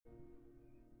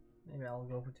Maybe I'll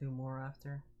go for 2 more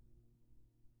after.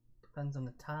 Depends on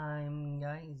the time,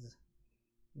 guys.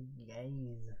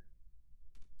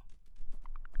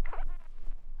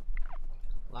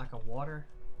 Lack of water.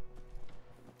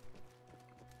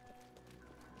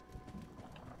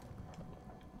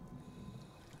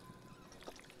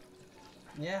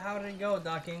 Yeah, how did it go,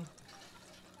 Docking?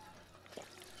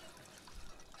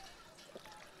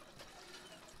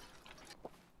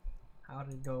 How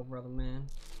did it go, brother man?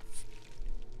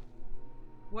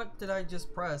 What did I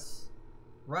just press?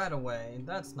 Right away.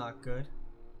 That's not good.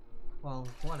 Well,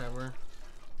 whatever.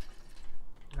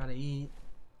 Gotta eat.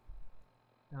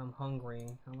 Now I'm hungry.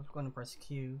 I'm just gonna press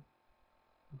Q.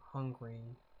 I'm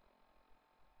hungry.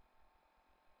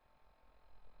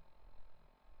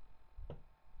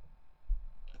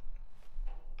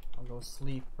 I'll go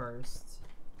sleep first.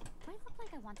 Do I look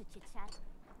like I want to chit chat?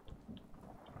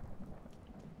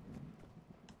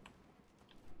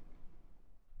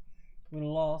 We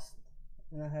lost,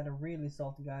 and I had a really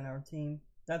salty guy on our team.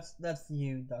 That's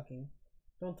you, Ducking.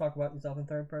 Don't talk about yourself in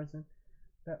third person.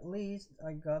 But at least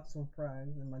I got some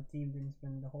frags, and my team didn't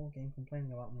spend the whole game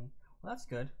complaining about me. Well, that's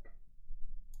good.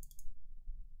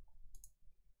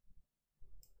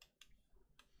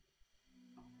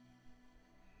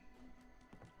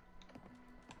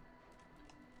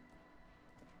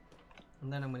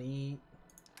 And then I'm gonna eat.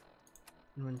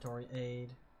 Inventory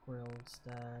aid, grilled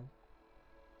stag,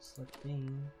 slick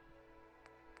bean,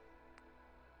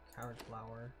 carrot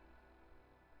flour.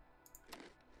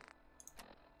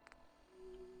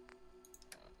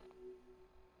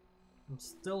 I'm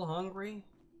still hungry.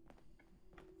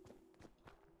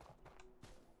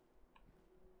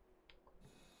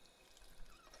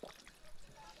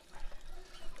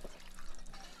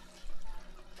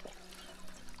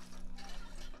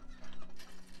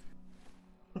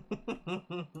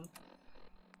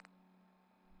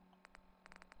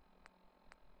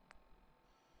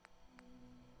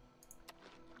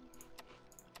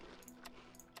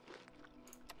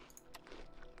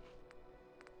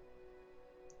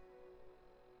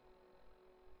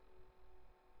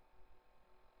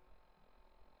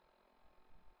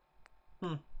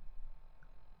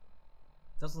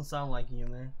 Doesn't sound like you,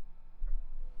 man.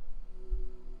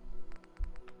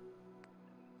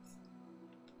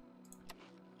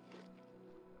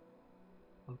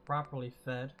 I'm properly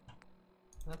fed.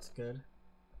 That's good.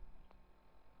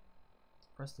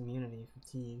 Suppressed immunity,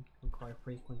 fatigue, require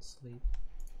frequent sleep.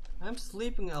 I'm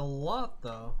sleeping a lot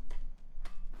though.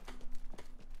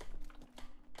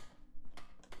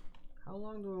 How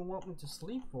long do you want me to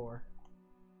sleep for?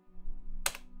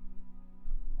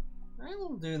 I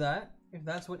will do that if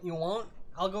that's what you want.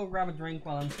 I'll go grab a drink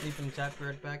while I'm sleeping. Chat, be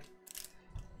right back.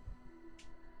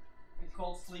 It's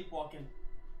called sleepwalking.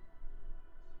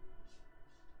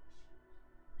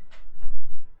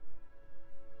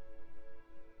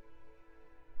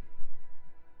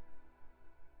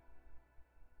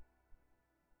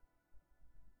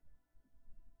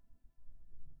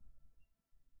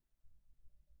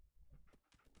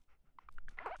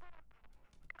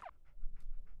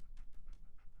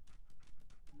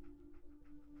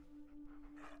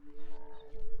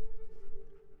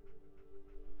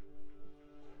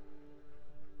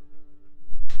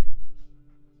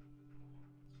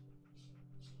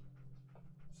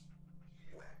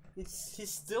 He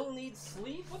still needs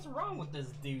sleep? What's wrong with this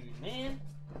dude, man?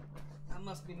 I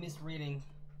must be misreading.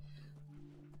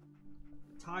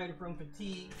 Tired from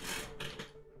fatigue.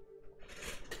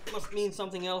 Must mean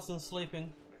something else than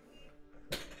sleeping.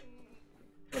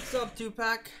 What's up,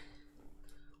 Tupac?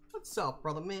 What's up,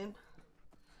 brother man?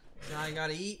 Now I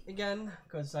gotta eat again,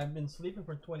 because I've been sleeping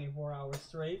for 24 hours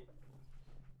straight.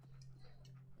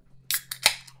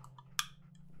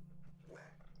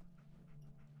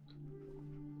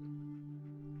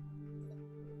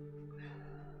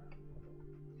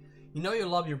 You know you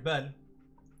love your bed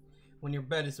when your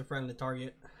bed is a friendly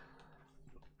target.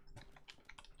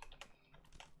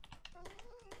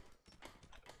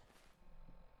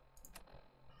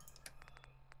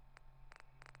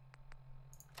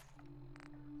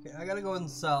 Okay, I gotta go and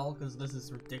sell because this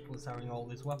is ridiculous having all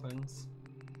these weapons.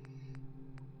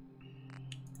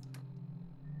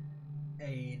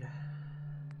 Aid.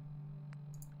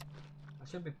 I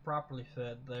should be properly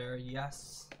fed there,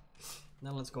 yes.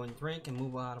 Now let's go and drink and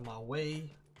move out of my way.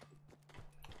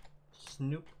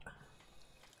 Snoop. At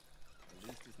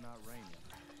least it's not raining.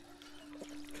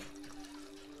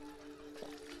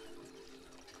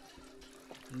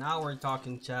 Now we're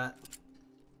talking, chat.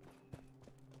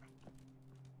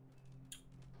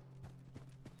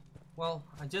 Well,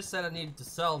 I just said I needed to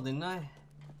sell, didn't I?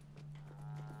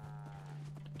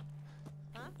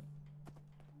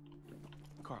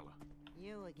 Carla,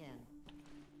 You again.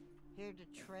 Here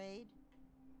to trade?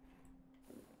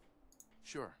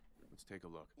 Sure. Let's take a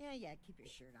look. Yeah, keep your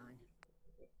shirt on.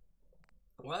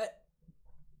 What?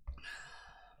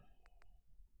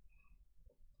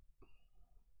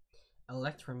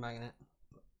 Electromagnet.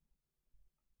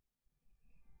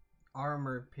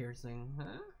 Armor piercing,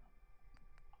 huh?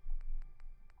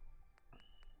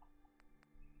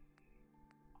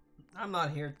 I'm not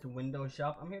here to window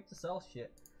shop, I'm here to sell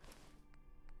shit.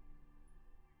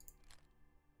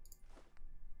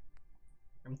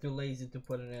 I'm too lazy to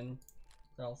put it in.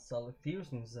 I'll sell a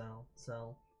fusion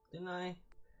cell. Didn't I?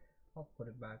 I'll put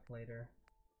it back later.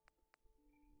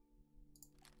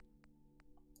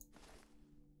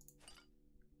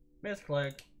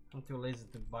 Misclick. I'm too lazy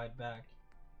to buy it back.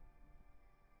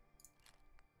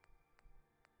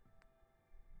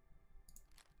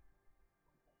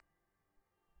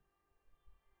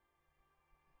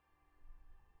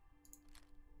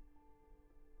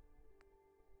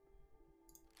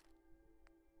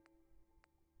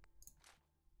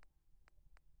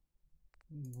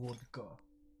 Vodka.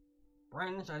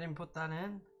 Branch, I didn't put that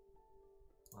in.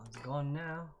 Well, it's gone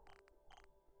now.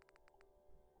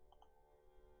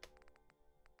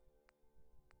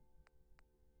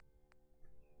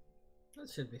 That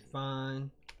should be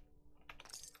fine.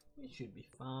 It should be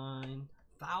fine.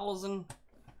 1,000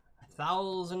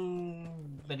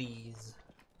 biddies.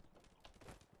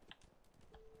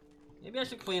 Maybe I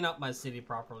should clean up my city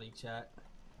properly, chat.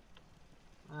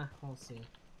 We'll see.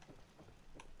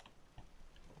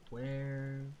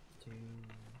 Where to?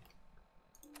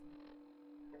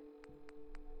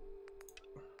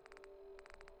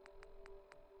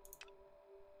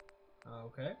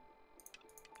 Okay.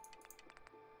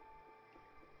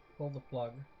 Pull the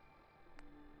plug.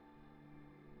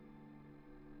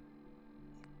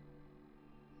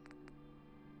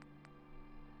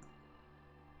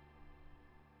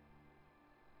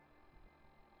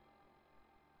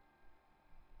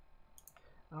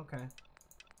 Okay.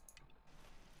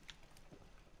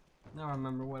 Now I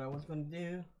remember what I was gonna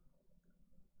do.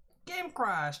 Game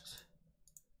crashed!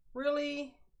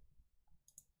 Really?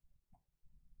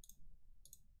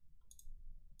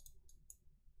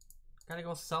 Gotta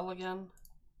go sell again?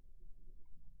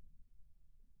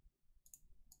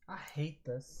 I hate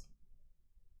this.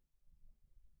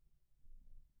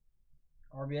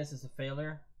 RBS is a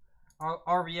failure.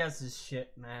 RBS is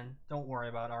shit, man. Don't worry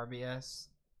about RBS.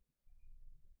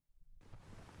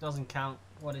 Doesn't count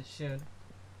what it should.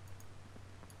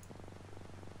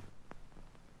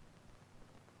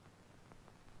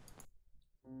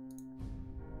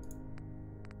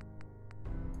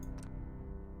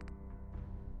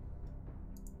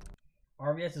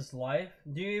 RBS is life?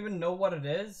 Do you even know what it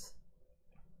is?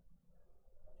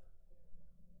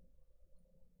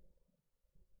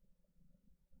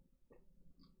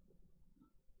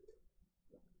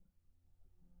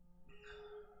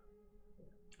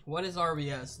 What is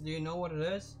RBS? Do you know what it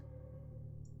is?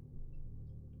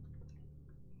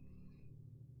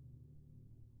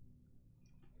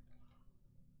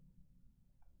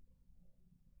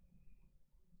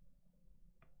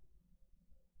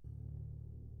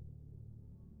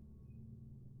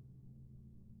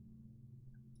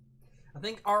 I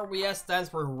think RBS stands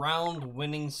for round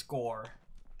winning score.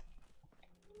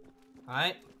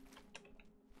 Alright?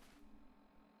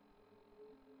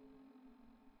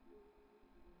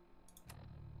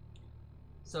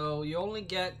 So you only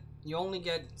get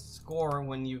score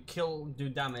when you do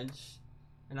damage.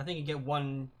 And I think you get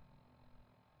one.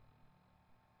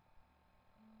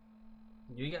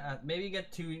 You get maybe you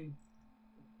get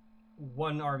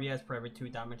one RBS per every 2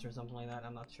 damage or something like that.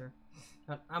 I'm not sure.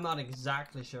 I'm not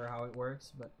exactly sure how it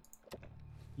works, but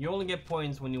you only get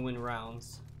points when you win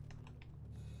rounds.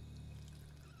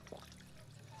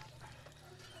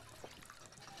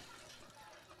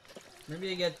 Maybe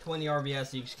you get 20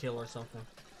 RBS each kill or something.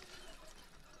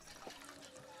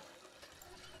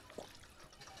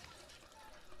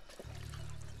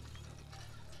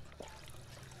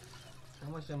 How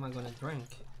much am I gonna drink?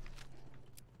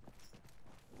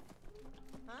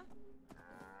 Huh?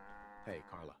 Hey,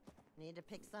 Carla. Need to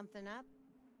pick something up?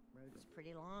 Road's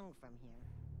pretty long from here.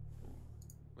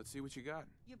 Let's see what you got.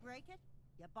 You break it,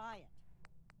 you buy it.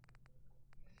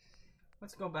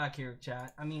 Let's go back here,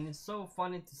 chat. I mean, it's so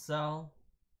funny to sell.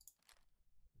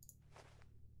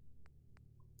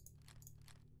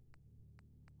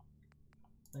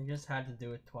 I just had to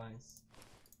do it twice.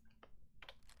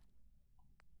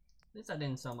 At least I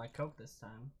didn't sell my coke this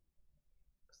time.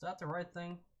 Was that the right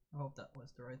thing? I hope that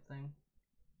was the right thing.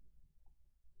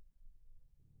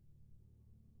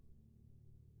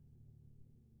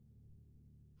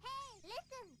 Hey,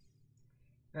 listen!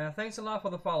 Thanks a lot for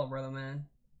the follow, brother man.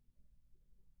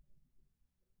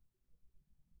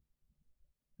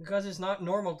 Because it's not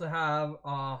normal to have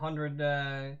 100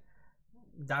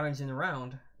 damage in a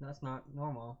round. That's not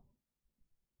normal.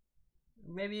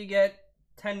 Maybe you get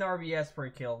 10 RBS per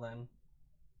kill then.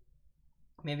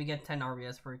 Maybe get 10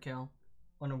 RBS per kill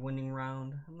on a winning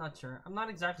round. I'm not sure. I'm not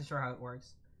exactly sure how it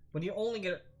works. But you only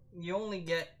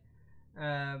get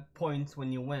points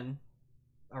when you win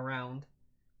a round.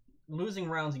 Losing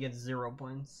rounds you get 0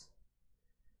 points.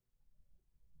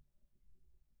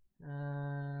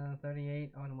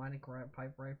 38 automatic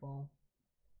pipe rifle.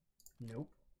 Nope.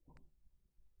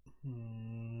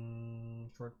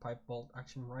 Short pipe bolt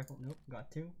action rifle. Nope.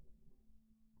 Got 2.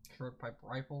 Short pipe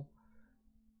rifle.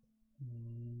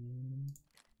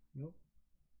 Nope.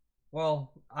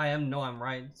 Well, know I'm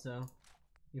right, so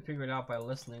you figure it out by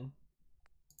listening.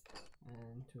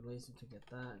 And too lazy to get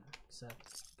that.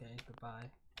 Except, okay, goodbye.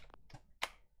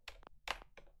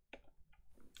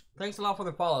 Thanks a lot for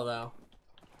the follow, though.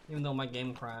 Even though my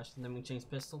game crashed, and then we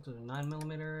changed pistol to the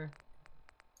 9mm.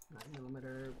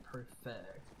 9mm,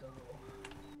 perfect.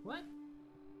 What?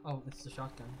 Oh, it's the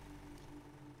shotgun.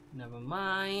 Never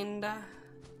mind.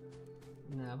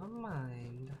 Never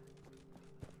mind.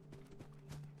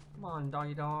 Come on,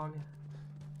 doggy dog.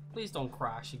 Please don't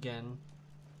crash again.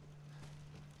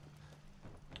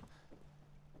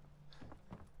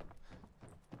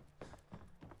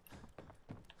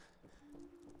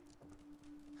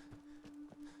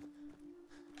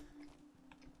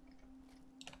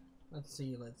 Let's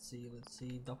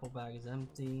see. Duffel bag is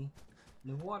empty.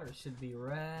 The water should be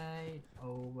right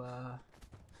over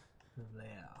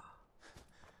there.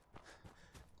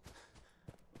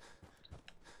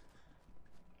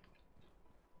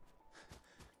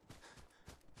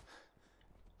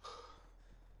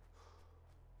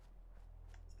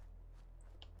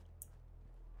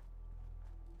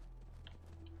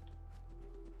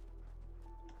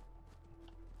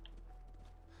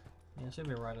 Yeah, it should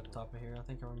be right at the top of here. I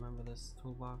think I remember this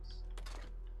toolbox.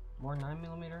 More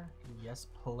 9mm? Yes,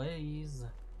 please.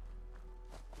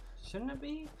 Shouldn't it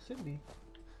be? Should be.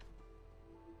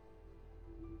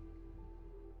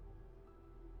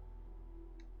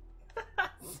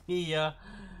 See ya.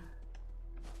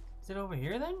 Is it over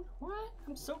here then? What?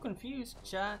 I'm so confused,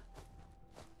 chat.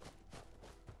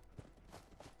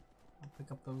 I'll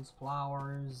pick up those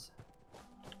flowers.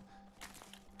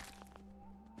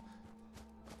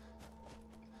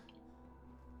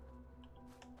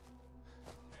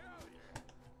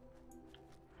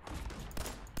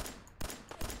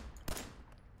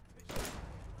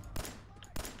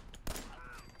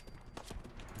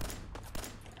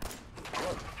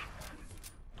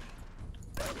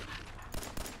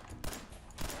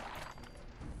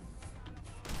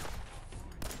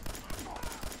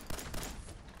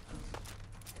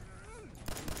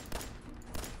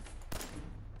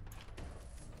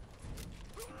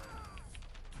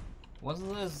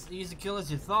 Wasn't as easy to kill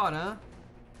as you thought, huh?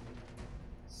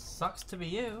 Sucks to be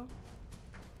you.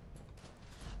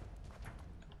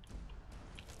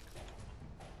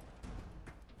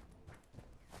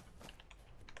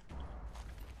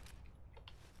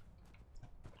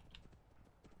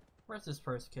 Where's this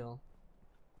first kill?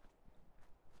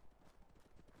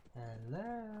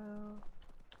 Hello?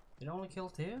 Did I only kill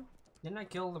 2? Didn't I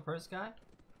kill the first guy?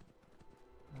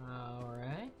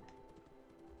 Alright.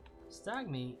 Stag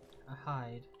meat. A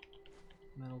hide.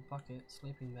 Metal bucket.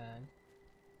 Sleeping bag.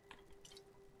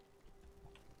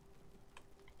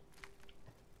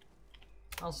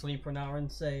 I'll sleep for an hour and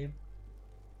save.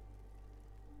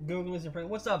 Google is your friend.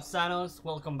 What's up, Sanos?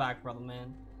 Welcome back, brother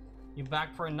man. You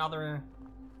back for another...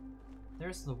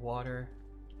 There's the water.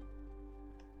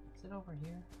 Is it over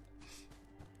here?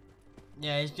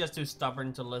 Yeah, he's just too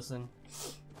stubborn to listen.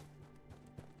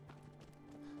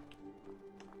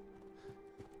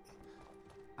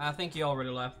 I think he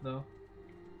already left, though.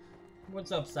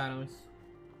 What's up, Sanos?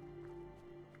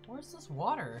 Where's this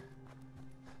water?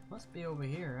 Must be over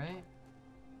here, right?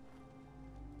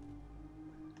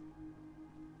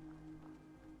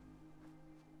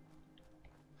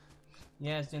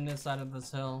 Yeah, it's in this side of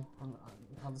this hill. On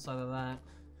the other side of that.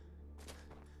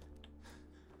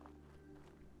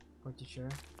 Pretty sure.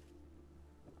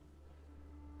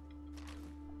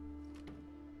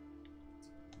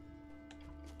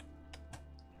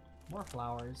 More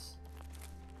flowers.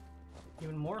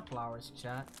 Even more flowers,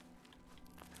 chat.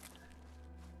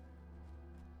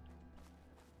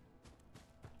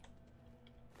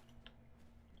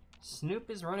 Snoop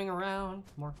is running around.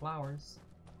 More flowers.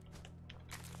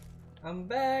 I'm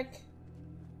back.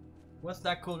 What's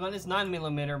that cool gun? It's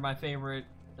 9mm, my favorite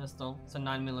pistol. It's a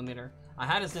 9mm. I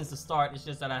had it since the start, it's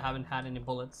just that I haven't had any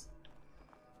bullets.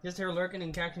 Just here lurking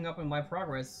and catching up in my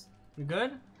progress. You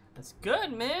good? That's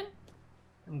good, man.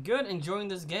 I'm good, enjoying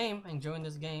this game,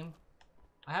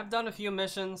 I have done a few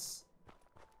missions.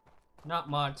 Not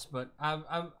much, but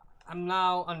I'm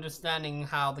now understanding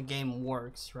how the game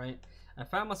works, right? I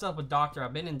found myself a doctor,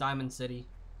 I've been in Diamond City.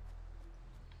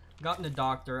 Gotten the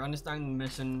doctor, understanding the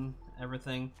mission,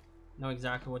 everything. Know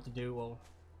exactly what to do, well...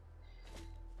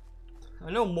 I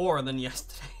know more than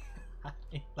yesterday.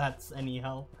 If that's any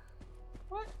help.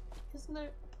 What? Isn't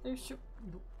there should...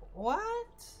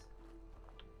 What?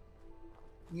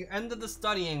 You ended the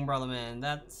studying, brother man.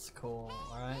 That's cool,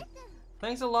 alright?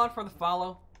 Thanks a lot for the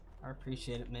follow. I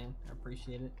appreciate it, man. I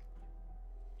appreciate it.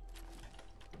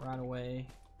 Right away.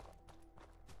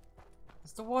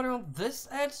 Is the water on this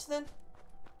edge, then?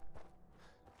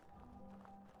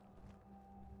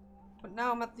 But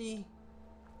now I'm at the...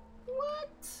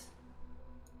 What?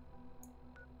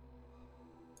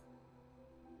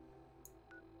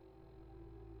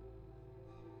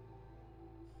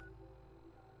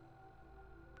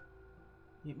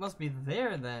 It must be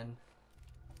there then.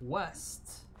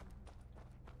 West.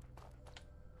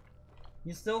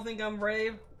 You still think I'm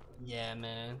brave? Yeah,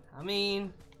 man. I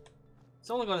mean,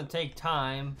 it's only gonna take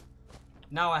time.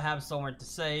 Now I have somewhere to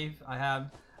save. I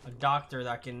have a doctor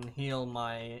that can heal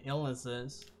my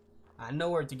illnesses. I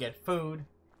know where to get food.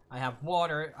 I have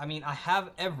water. I mean, I have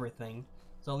everything.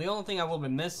 So the only thing I will be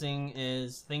missing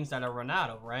is things that I run out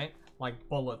of, right? Like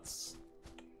bullets,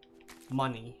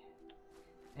 money.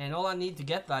 And all I need to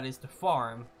get that is to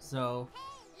farm. So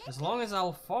as long as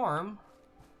I'll farm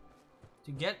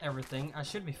to get everything, I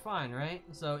should be fine, right?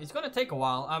 So it's gonna take a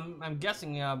while. I'm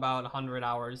guessing about 100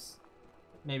 hours,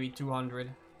 maybe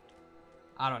 200.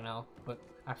 I don't know, but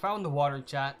I found the water,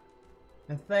 chat.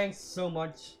 And thanks so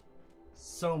much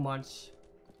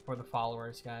for the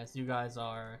followers, guys. You guys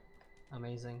are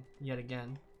amazing yet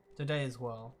again today as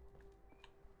well.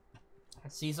 I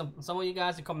see some of you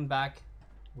guys are coming back.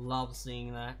 Love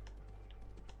seeing that.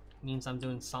 Means I'm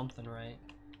doing something right.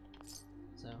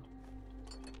 So.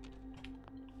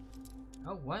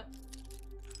 Oh, what?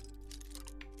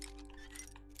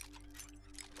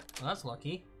 Well, that's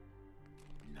lucky.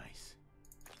 Nice.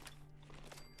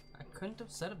 I couldn't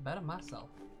have said it better myself.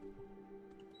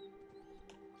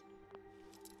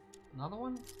 Another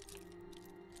one?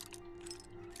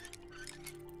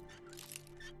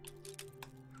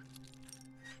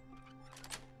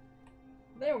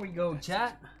 There we go,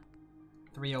 chat.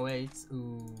 308s.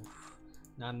 Ooh.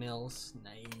 9 mils.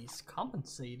 Nice.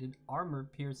 Compensated armor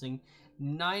piercing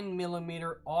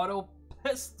 9mm auto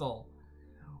pistol.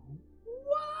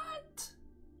 What?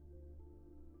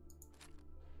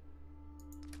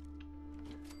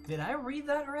 Did I read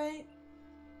that right?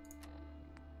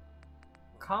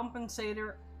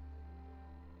 Compensator.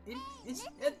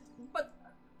 But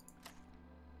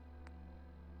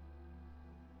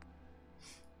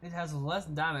it has less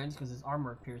damage because it's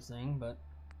armor piercing, but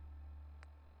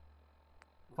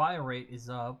fire rate is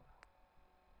up.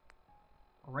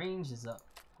 Range is up.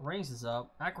 Range is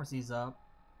up. Accuracy is up.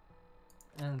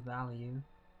 And value.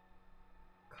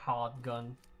 COD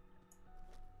gun.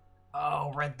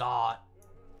 Oh, red dot.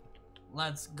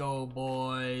 Let's go,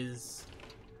 boys.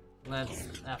 Let's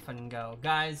effing go.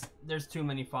 Guys, there's too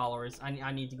many followers.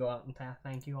 I need to go out and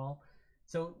thank you all.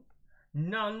 So,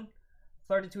 None,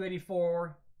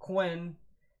 3284, Quinn,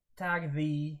 Tag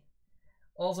the,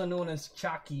 also known as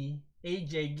Chucky,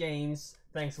 AJ Games,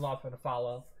 thanks a lot for the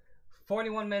follow.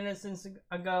 41 minutes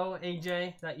ago,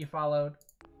 AJ, that you followed.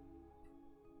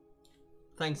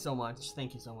 Thanks so much.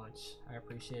 Thank you so much. I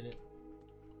appreciate it.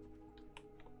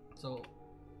 So,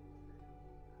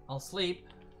 I'll sleep.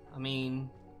 I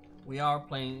mean, we are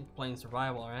playing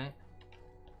survival, right?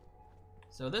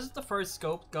 So this is the first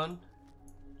scoped gun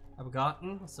I've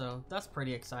gotten, so that's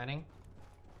pretty exciting.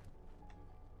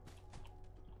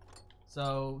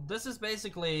 So this is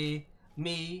basically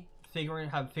me figuring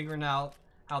out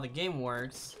how the game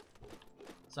works.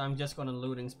 So I'm just going to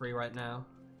looting spree right now.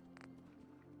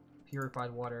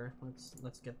 Purified water.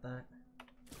 Let's get that.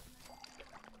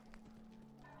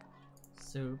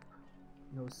 Soup.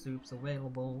 No soups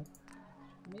available.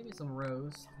 Maybe some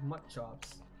roast. Mutt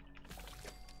chops.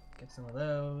 Get some of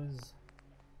those.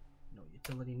 No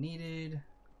utility needed.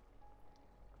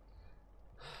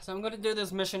 So I'm gonna do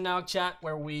this mission now, chat,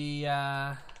 where we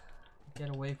get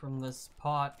away from this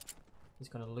pot.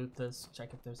 Just gonna loot this,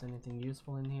 check if there's anything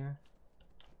useful in here.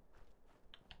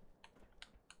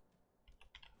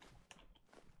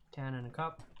 Can and a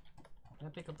cup. Can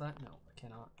I pick up that? No, I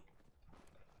cannot.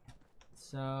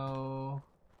 So,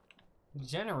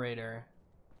 generator,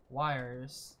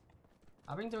 wires.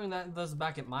 I've been doing this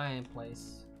back at my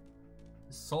place.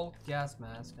 Salt gas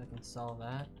mask, I can sell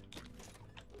that.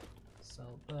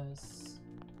 Sell this.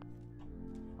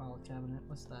 File cabinet,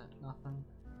 what's that? Nothing.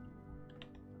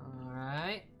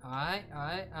 Alright,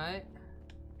 alright.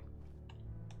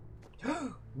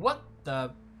 What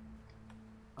the?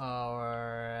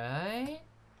 Alright.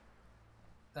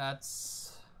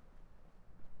 That's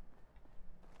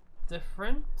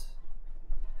different.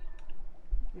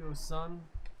 Yo, son.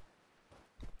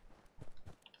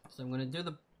 So I'm gonna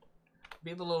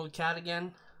be the little cat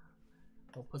again.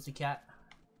 Little pussy cat.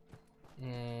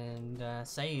 And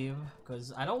save,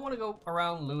 because I don't want to go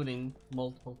around looting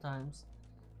multiple times.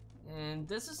 And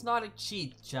this is not a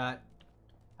cheat, chat.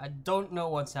 I don't know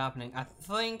what's happening. I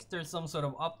think there's some sort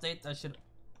of update that should...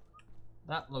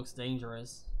 That looks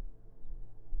dangerous.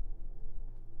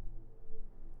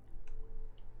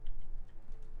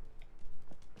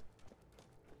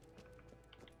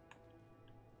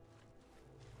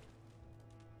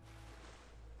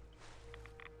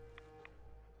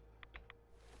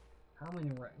 How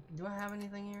many do I have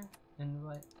anything here? In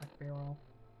like a barrel?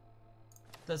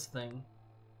 This thing.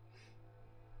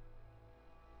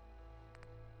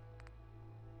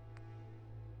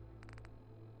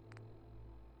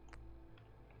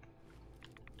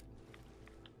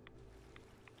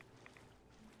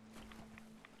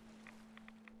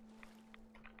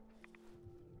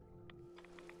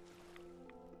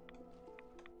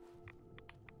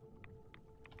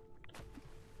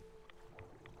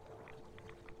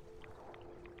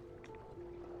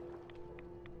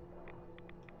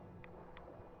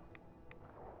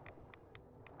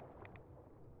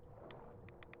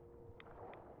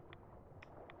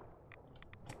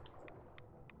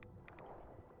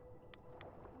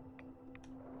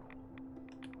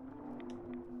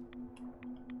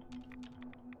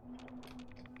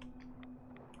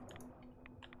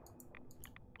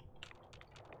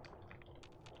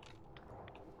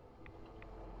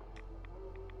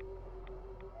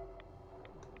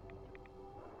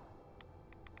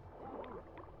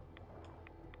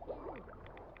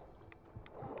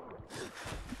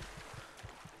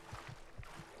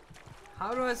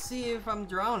 How do I see if I'm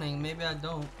drowning? Maybe I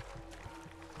don't.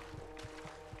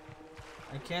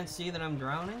 I can't see that I'm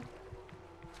drowning?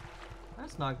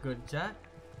 That's not good, chat.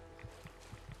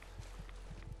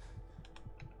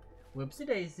 Whoopsie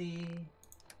daisy.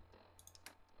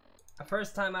 A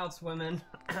first time out swimming.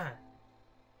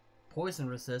 Poison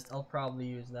resist, I'll probably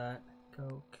use that.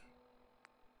 Coke.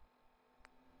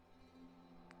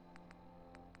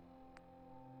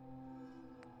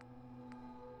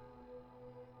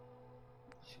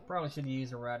 Probably should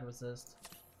use a rad resist.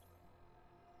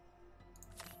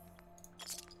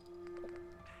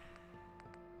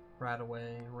 Rad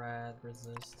away, rad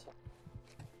resist.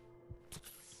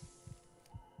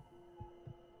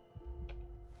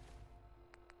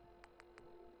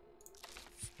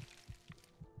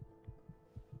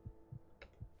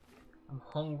 I'm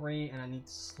hungry and I need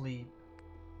to sleep.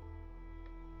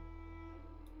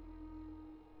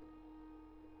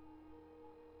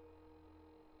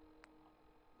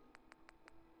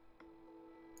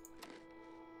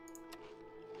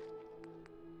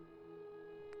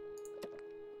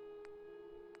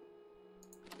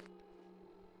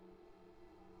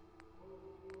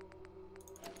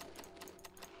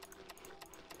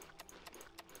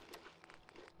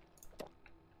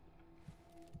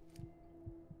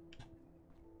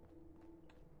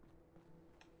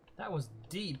 That was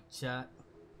deep, chat.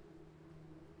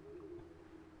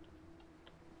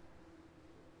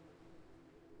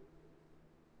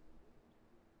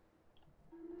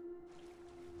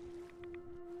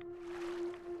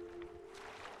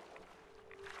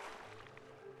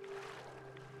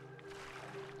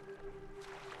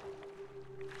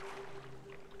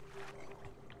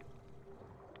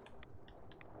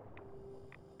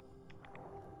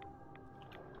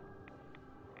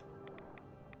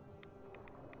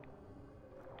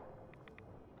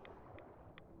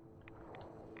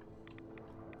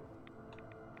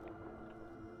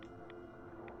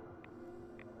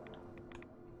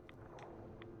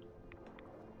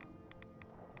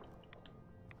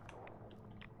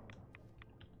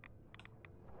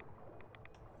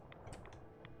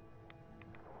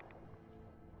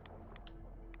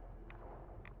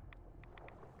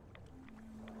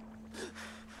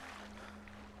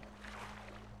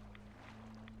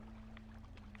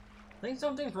 I think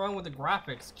something's wrong with the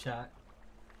graphics, chat.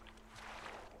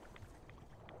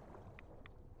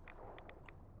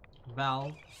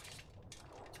 Valve.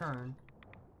 Turn.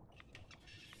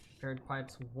 Paired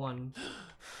pipes 1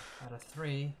 out of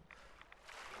 3.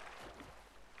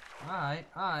 Alright.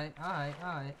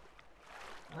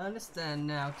 I understand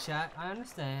now, chat. I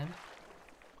understand.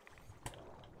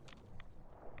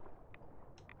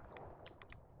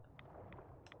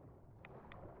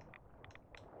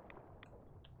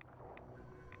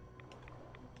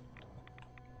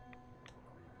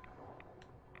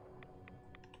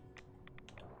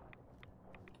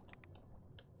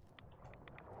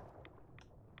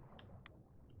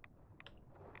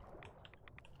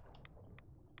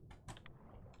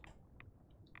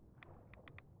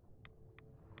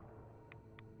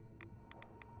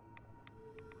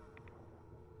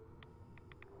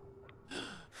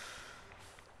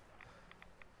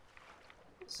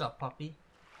 What's up, puppy?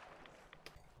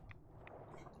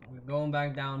 We're going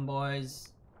back down, boys.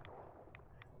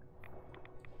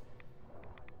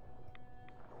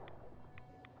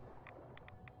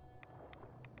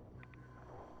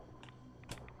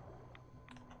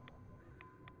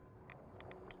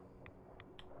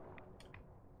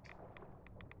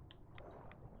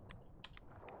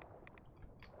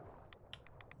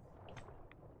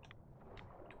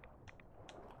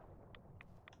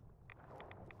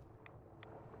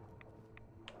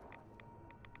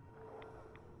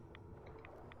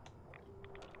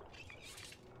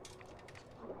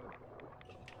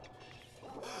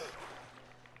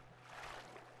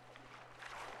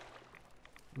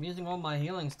 I'm using all my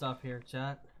healing stuff here,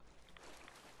 chat.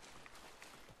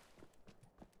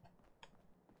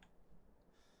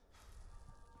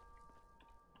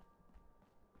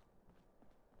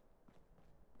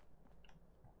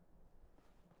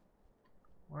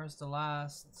 Where's the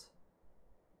last?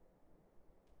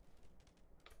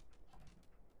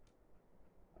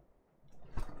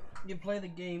 You play the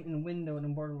game in window and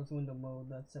in borderless window mode.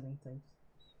 That setting takes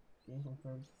game from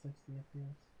 30 to 60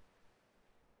 FPS.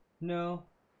 No.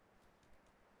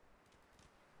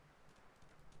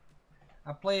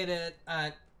 I played it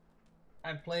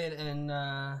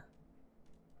in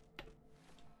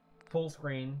full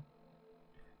screen.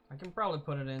 I can probably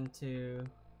put it into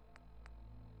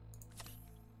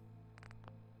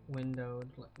windowed.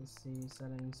 Let me see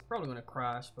settings. Probably gonna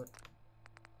crash, but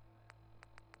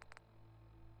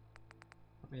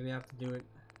maybe I have to do it.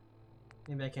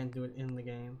 Maybe I can't do it in the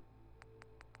game.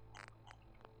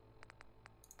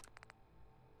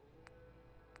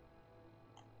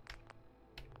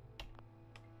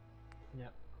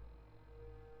 Yep.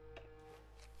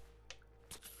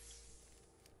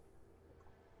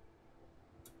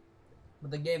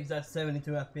 But the game's at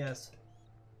 72 FPS.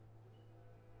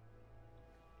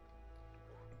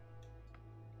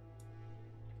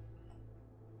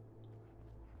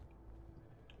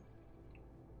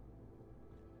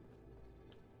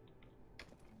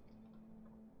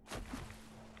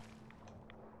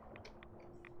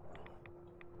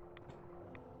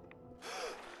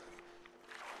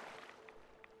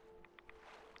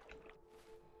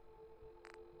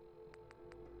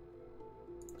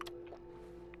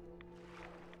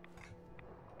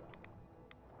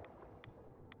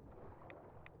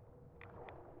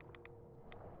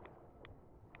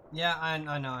 Yeah, I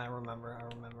know, I remember.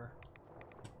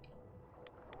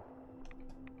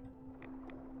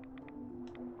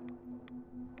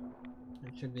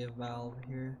 There should be a valve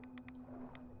here.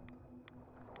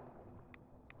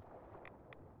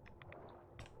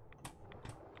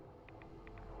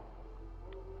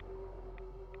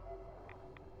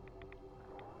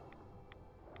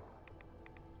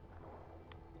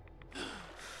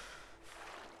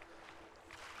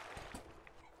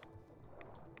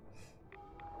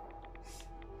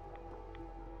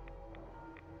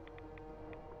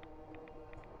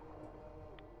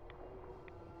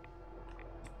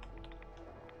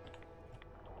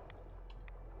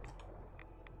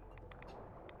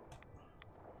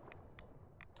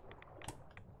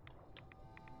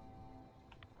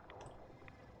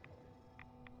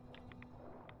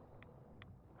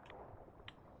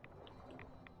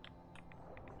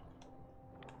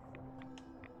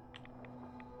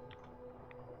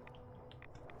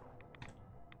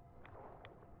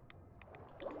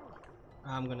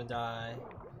 I'm gonna die.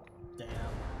 Damn.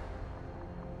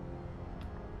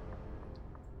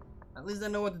 At least I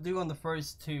know what to do on the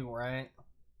first two, right?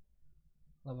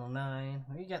 Level 9.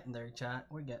 We're getting there, chat.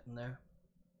 We're getting there.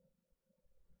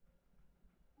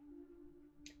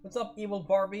 What's up, evil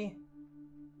Barbie?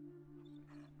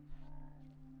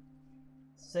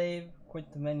 Save,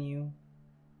 quit the menu.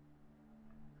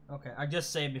 Okay, I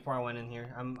just saved before I went in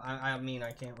here. I mean,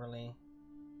 I can't really.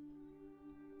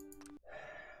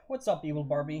 What's up, evil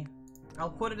Barbie? I'll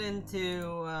put it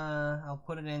into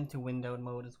windowed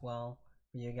mode as well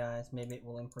for you guys. Maybe it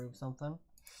will improve something.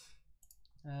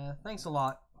 Thanks a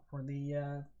lot for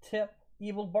the tip,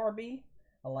 evil Barbie.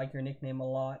 I like your nickname a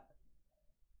lot.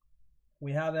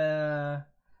 We have a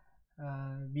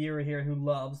viewer here who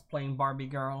loves playing Barbie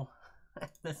girl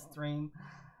at this stream.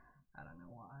 I don't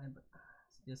know why, but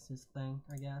it's just his thing,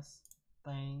 I guess.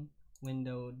 Thing.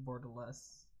 Windowed,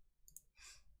 borderless.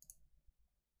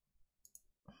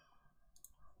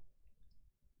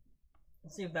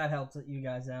 Let's see if that helps you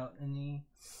guys out.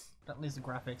 At least the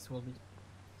graphics will be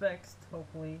fixed,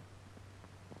 hopefully.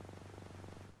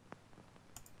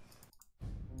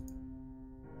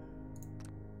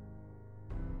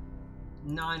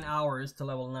 Nine hours to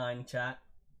level 9, chat.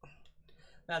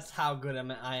 That's how good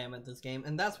I am at this game.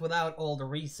 And that's without all the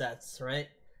resets, right?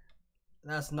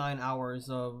 That's 9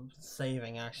 hours of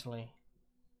saving, actually.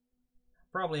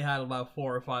 Probably had about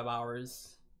 4 or 5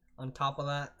 hours on top of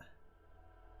that.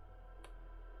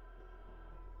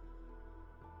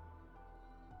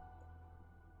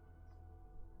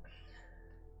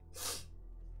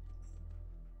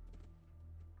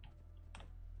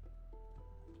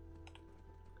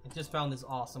 I just found this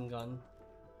awesome gun.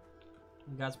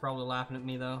 You guys are probably laughing at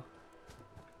me though.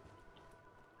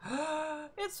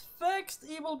 It's fixed,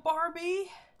 evil Barbie!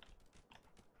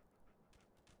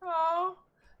 Oh,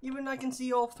 even I can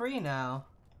see all 3 now.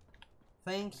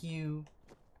 Thank you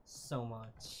so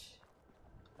much.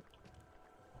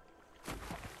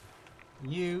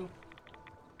 You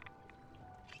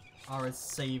are a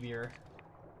savior.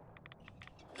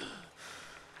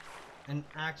 An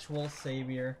actual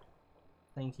savior.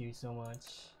 Thank you so much.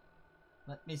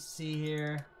 Let me see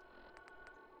here.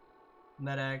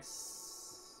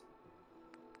 Med-X.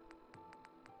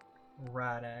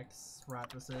 Rad-X.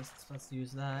 Rat resist. Let's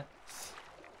use that.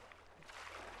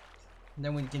 And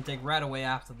then we can take Rat away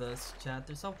after this. Chat,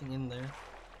 there's something in there.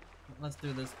 Let's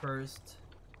do this first.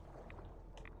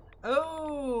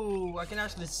 Oh! I can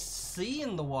actually see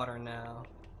in the water now.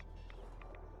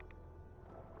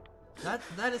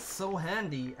 That is so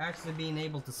handy, actually being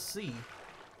able to see.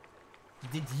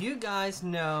 Did you guys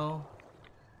know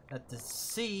that the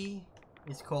sea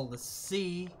is called the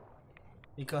sea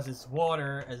because it's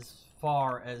water as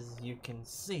far as you can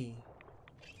see?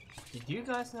 Did you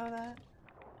guys know that?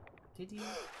 Did you?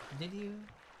 Did you?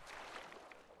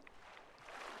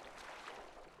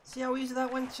 See how easy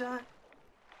that went, chat?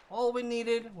 All we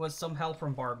needed was some help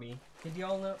from Barbie. Did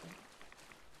y'all know?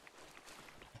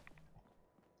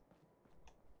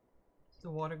 Is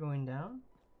the water going down?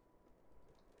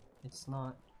 It's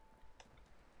not.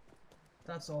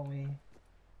 That's all we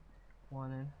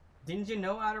wanted. Didn't you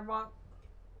know, Adderbot?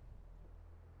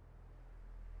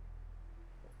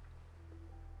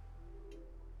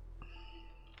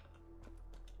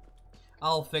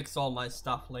 I'll fix all my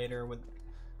stuff later with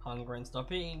hunger and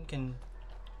stuff. You can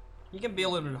be a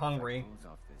little bit hungry.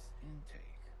 Off this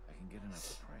intake, I can get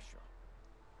enough pressure.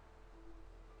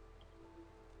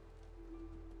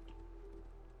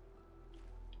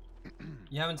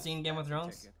 You haven't seen Game of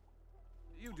Thrones?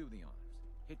 You do the honors.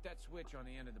 Hit that switch on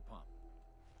the end of the pump.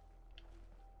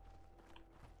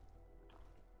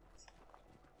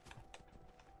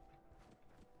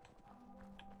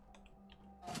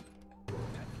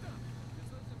 That's done.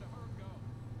 Just listen to her go.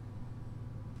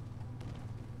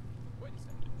 Wait a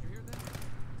second. Did you hear that?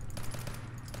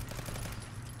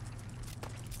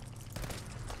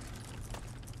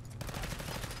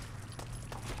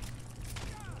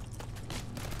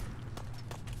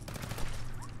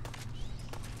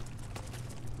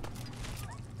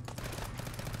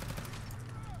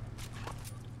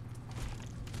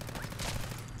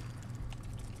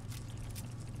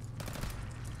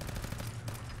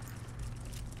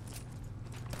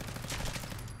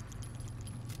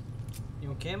 You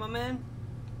okay, my man?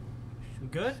 You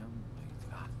good?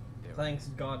 Thanks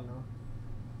God, no.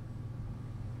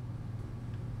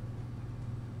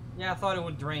 Yeah, I thought it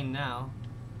would drain now.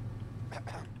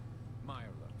 Meyer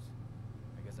loves.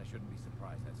 I guess I shouldn't be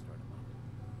surprised that started him up.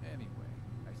 Anyway,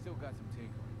 I still got some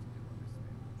tinkering to do on this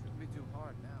thing. Shouldn't be too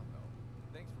hard now, though.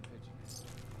 Thanks for pitching it.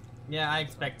 Yeah, I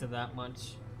expected that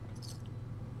much.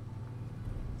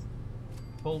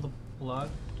 Pull the plug.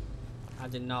 I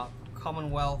did not.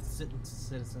 Commonwealth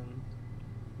citizen.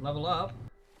 Level up.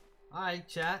 Alright,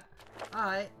 chat.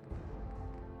 Alright.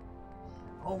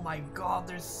 Oh my god,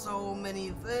 there's so many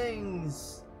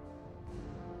things.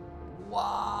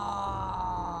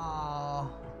 Wow.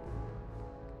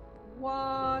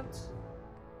 What?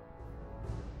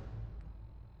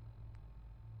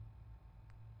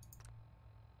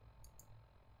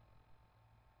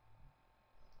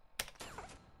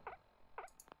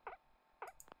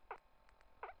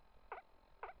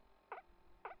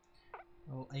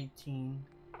 Oh, 18.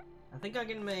 I think I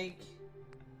can make...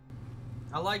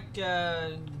 I like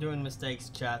doing mistakes,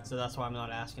 chat, so that's why I'm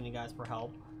not asking you guys for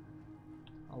help.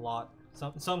 A lot.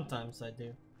 Sometimes I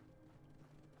do.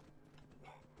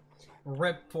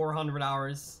 Rip 400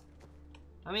 hours.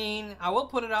 I mean, I will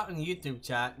put it out in YouTube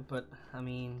chat, but I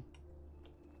mean,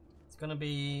 it's gonna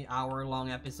be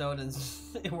hour-long episode, and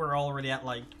we're already at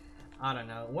like, I don't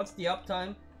know. What's the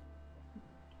uptime?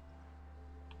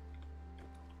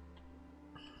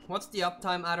 What's the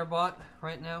uptime, Adderbot,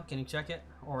 right now? Can you check it?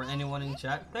 Or anyone in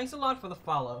chat? Thanks a lot for the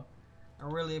follow. I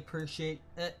really appreciate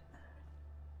it.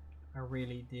 I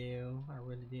really do. I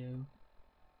really do.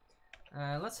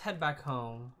 Let's head back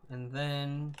home, and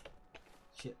then...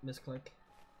 Shit, misclick.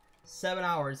 7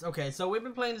 hours. Okay, so we've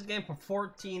been playing this game for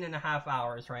 14.5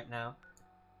 hours right now.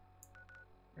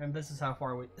 And this is how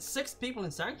far we... 6 people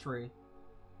in Sanctuary.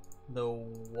 The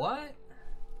what?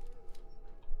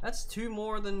 That's 2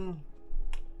 more than...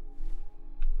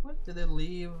 What? Did they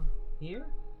leave here?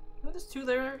 No, there's 2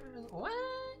 there. What?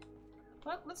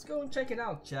 What? Let's go and check it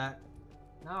out, chat.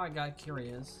 Now I got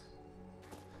curious.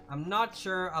 I'm not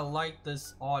sure I like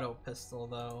this auto pistol,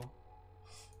 though.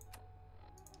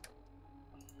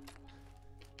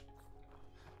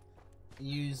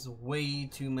 Use way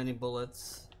too many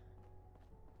bullets.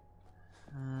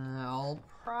 I'll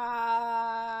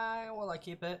try. Will I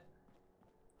keep it?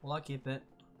 Will I keep it?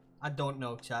 I don't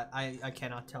know, chat. I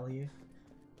cannot tell you.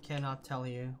 Cannot tell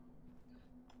you.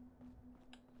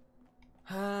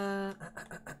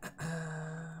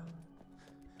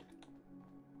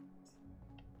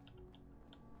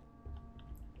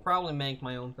 Probably make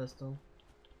my own pistol.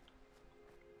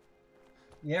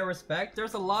 Yeah, respect.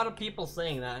 There's a lot of people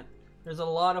saying that. There's a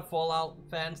lot of Fallout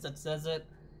fans that says it.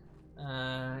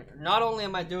 Not only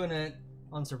am I doing it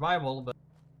on survival, but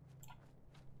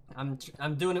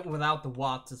I'm doing it without the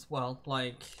watts as well.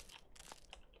 Like,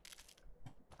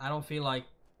 I don't feel like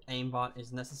aimbot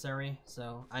is necessary,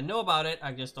 so I know about it.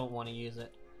 I just don't want to use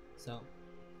it. So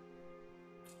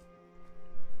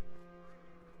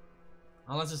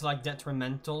unless it's like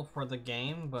detrimental for the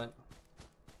game, but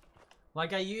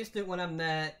like I used it when I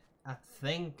met. I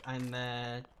think I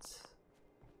met.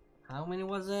 How many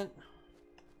was it?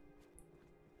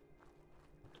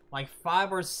 Like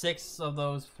 5 or 6 of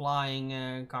those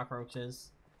flying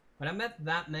cockroaches. When I met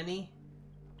that many,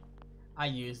 I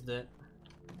used it.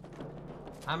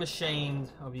 I'm ashamed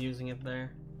of using it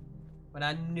there, but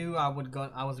I knew I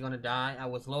was gonna die. I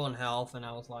was low in health, and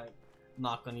I was like, I'm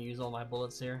not gonna use all my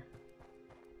bullets here.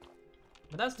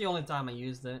 But that's the only time I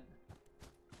used it.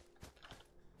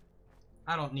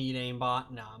 I don't need aimbot.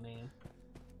 Nah, man.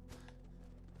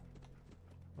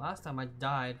 Last time I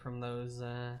died from those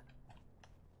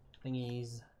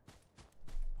thingies,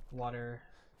 water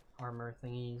armor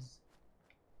thingies.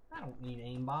 I don't need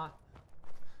aimbot.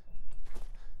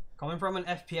 Coming from an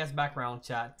FPS background,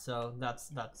 chat, so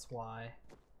that's why.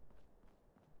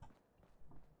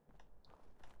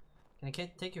 Can I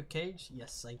take your cage?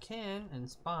 Yes, I can, and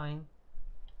spine.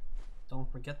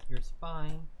 Don't forget your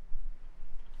spine.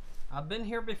 I've been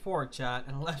here before, chat,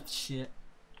 and left shit.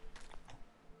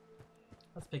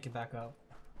 Let's pick it back up.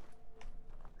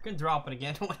 I can drop it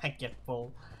again when I get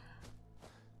full.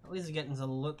 At least it's getting a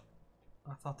look.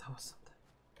 I thought that was something.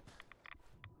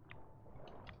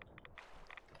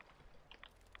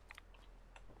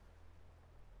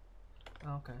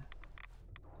 Okay.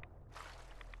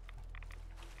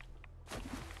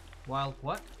 Wild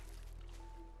what?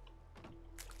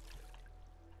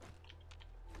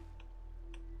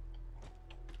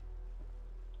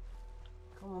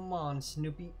 Come on,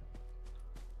 Snoopy.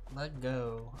 Let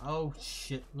go. Oh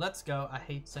shit. Let's go. I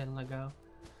hate saying let go.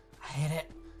 I hate it.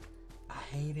 I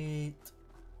hate it.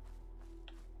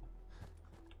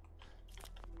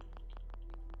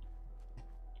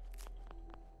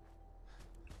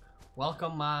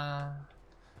 Welcome,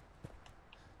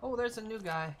 oh, there's a new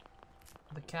guy.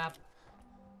 The cap.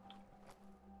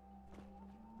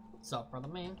 What's up, brother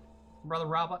man? Brother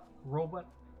Robert? Brother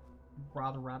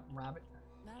Rabbit?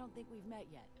 I don't think we've met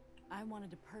yet. I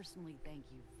wanted to personally thank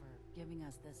you for giving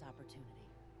us this opportunity.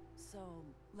 So,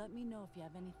 let me know if you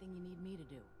have anything you need me to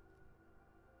do.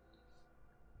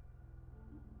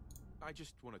 I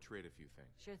just want to trade a few things.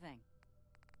 Sure thing.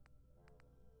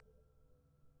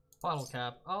 Bottle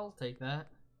cap. I'll take that.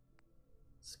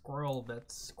 Squirrel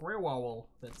bits. Squirrel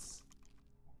bits.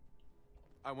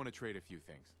 I want to trade a few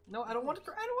things. No, I don't want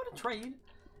to. I don't want to trade.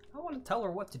 I want to tell her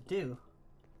what to do.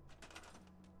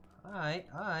 All right,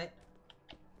 all right.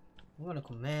 I'm gonna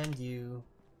command you.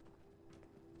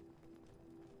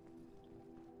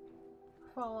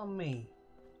 Follow me.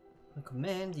 I'm gonna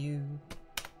command you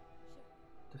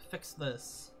to fix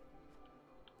this.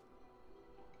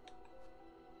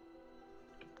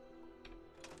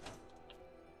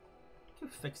 To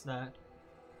fix that.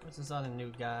 Where's this other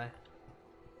new guy?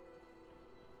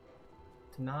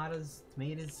 Tomatoes.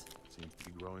 Seems to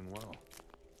be growing well.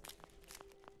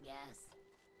 Yes.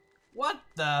 What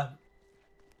the?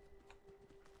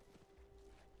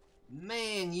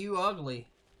 Man, you ugly.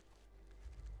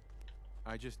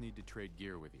 I just need to trade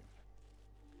gear with you.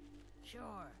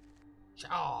 Sure.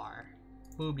 Char.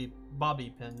 Booby.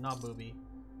 Bobby pin, not booby.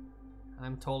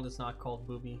 I'm told it's not called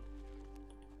booby.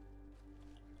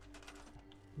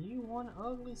 You one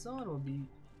ugly son would be.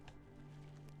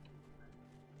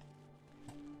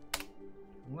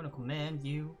 I'm gonna command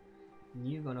you, and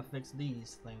you're gonna fix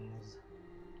these things.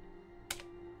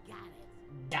 Got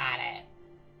it. Got it.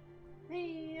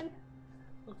 Man,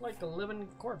 look like a living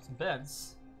corpse.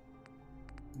 Beds.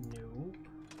 Nope.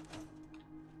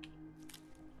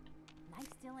 Life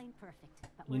still ain't perfect,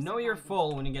 but You we're know you're surviving.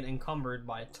 full when you get encumbered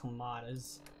by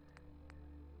tomatoes.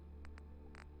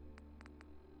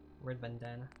 Red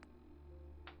bandana.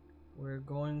 We're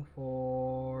going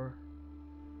for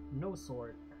no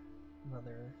sort.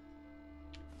 Leather.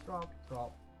 Drop,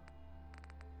 drop.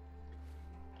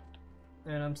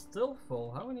 And I'm still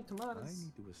full. How many I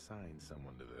tomatoes? need to assign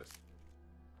someone to this.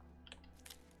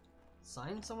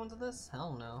 Sign someone to this?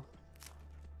 Hell no.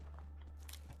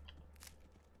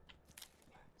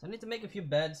 So I need to make a few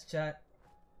beds, chat.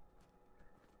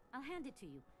 I'll hand it to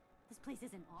you. This place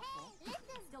isn't awful.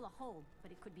 It's still a hole,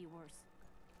 but it could be worse.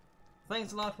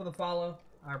 Thanks a lot for the follow.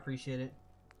 I appreciate it.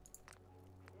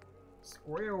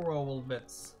 Square roll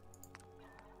bits.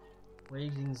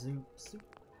 Raging soup.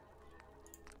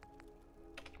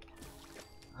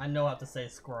 I know how to say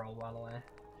squirrel, by the way.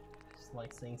 Just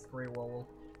like saying square roll.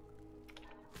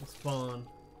 It's fun.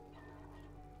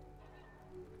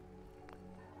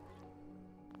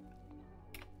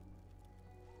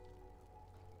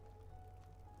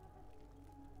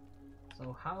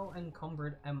 So how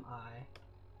encumbered am I?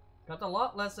 Got a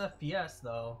lot less FPS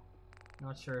though.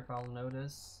 Not sure if I'll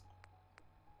notice.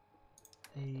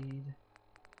 Aid.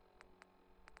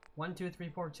 1, 2, 3,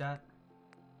 4 chat.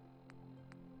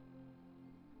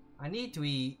 I need to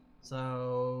eat,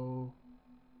 so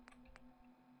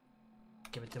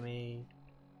give it to me.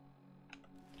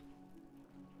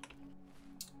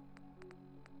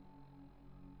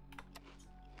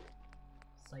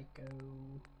 Psycho.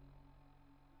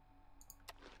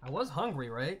 I was hungry,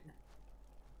 right?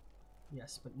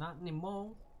 Yes, but not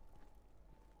anymore.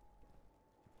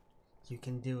 You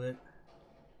can do it.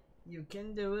 You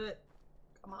can do it.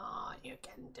 Come on, you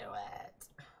can do it.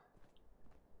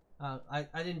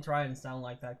 I didn't try and sound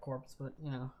like that corpse, but you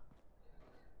know,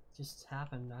 it just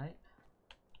happened, right?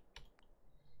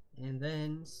 And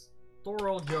then store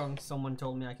all junk someone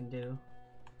told me I can do.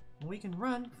 And we can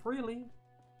run freely.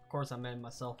 Of course, I made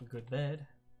myself a good bed.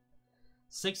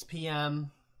 6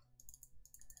 p.m.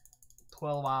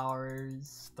 12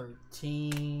 hours,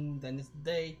 13. Then it's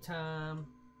daytime,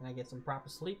 and I get some proper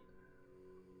sleep.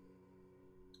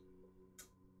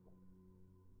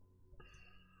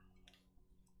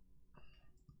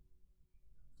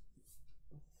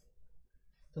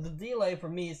 So the delay for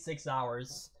me is 6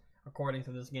 hours, according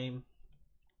to this game.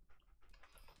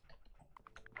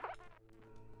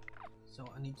 So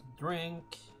I need to drink.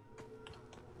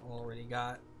 Already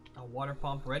got a water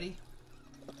pump ready.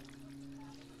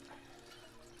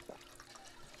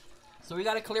 So we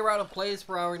gotta clear out a place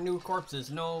for our new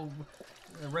corpses. No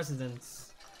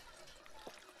residents.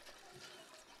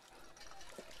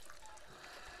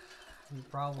 We're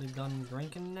probably done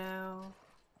drinking now.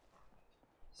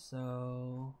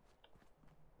 So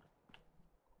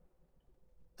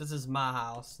this is my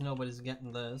house. Nobody's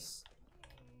getting this.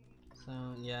 So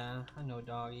yeah, I know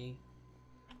doggy.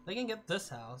 They can get this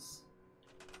house.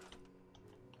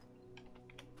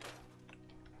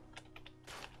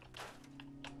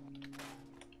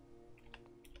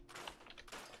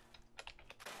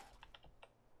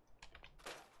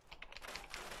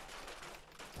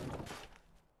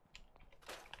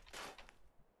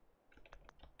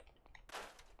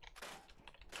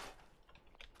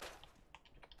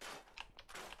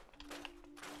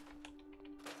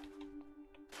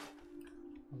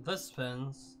 This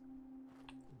fence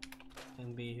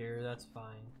can be here, that's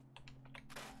fine.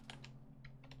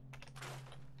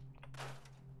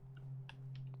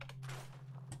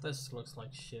 This looks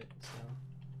like shit, so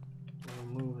we'll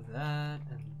remove that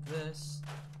and this.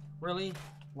 Really?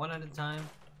 One at a time?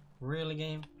 Really,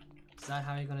 game? Is that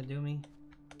how you're gonna do me?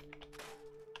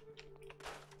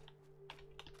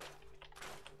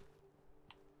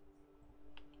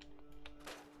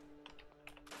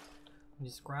 I'm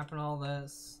just scrapping all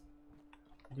this.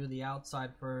 Do the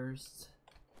outside first.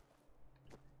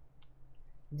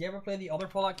 Did you ever play the other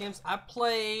Fallout games? I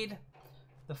played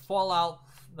the Fallout,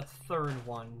 the third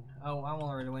one. Oh, I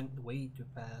already went way too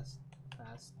fast.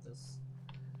 past this.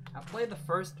 I played the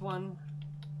first one.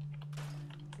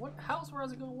 What house were I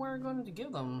going to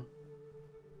give them?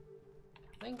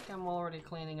 I think I'm already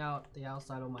cleaning out the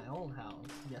outside of my old house.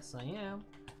 Yes, I am.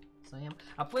 Yes, I am.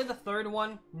 I played the third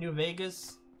one, New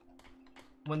Vegas,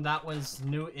 when that was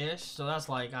new-ish. So that's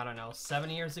like, I don't know, 7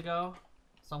 years ago?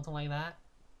 Something like that.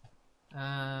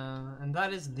 And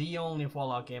that is the only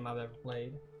Fallout game I've ever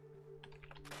played.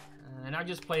 And I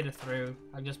just played it through.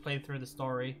 I just played through the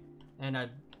story. And I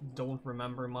don't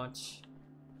remember much.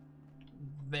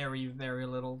 Very, very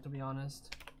little, to be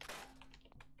honest.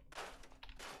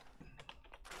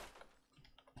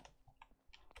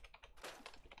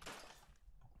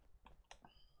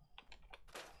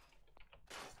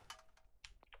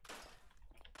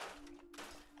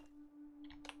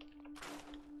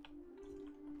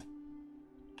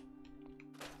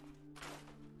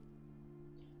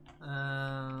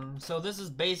 So this is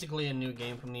basically a new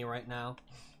game for me right now.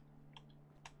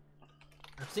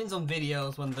 I've seen some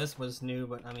videos when this was new,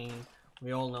 but I mean,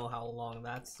 we all know how long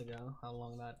that's to go. How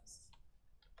long that's...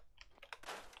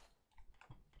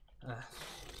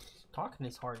 talking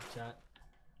is hard, chat.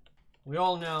 We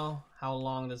all know how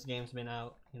long this game's been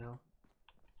out, you know?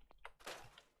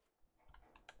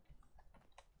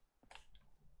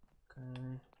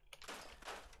 Okay.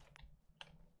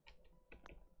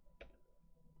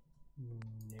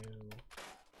 No.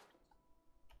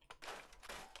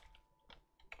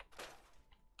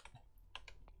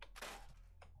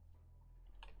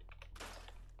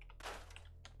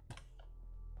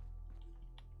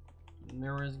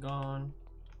 Mirror is gone.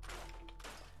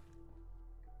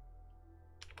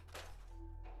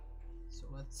 So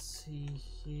let's see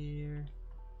here.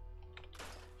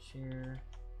 Share.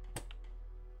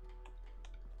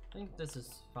 I think this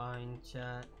is fine,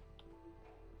 chat.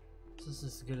 This is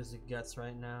as good as it gets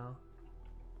right now.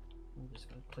 I'm just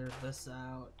gonna clear this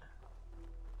out.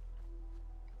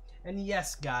 And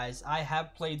yes, guys, I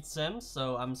have played Sims,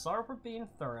 so I'm sorry for being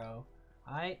thorough.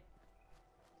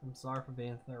 I'm sorry for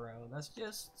being thorough. That's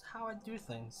just how I do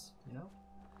things, you know?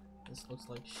 This looks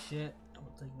like shit. I'm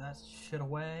gonna take that shit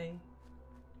away.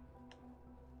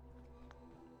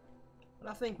 But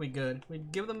I think we good. We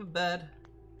give them a bed.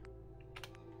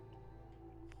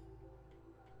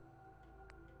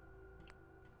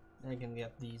 They can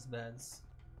get these beds.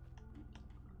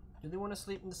 Do they want to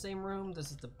sleep in the same room? This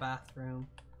is the bathroom.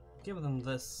 Give them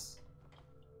this.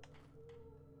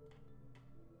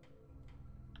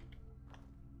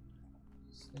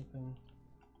 Sleeping.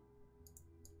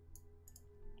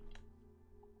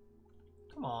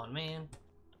 Come on, man.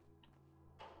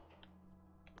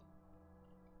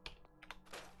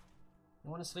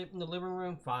 You want to sleep in the living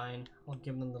room? Fine. I'll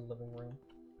give them the living room.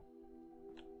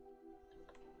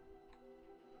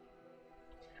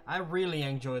 I really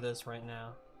enjoy this right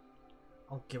now.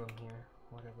 I'll give them here.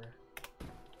 Whatever.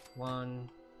 1,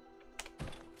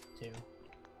 2.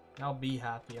 I'll be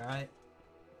happy, alright?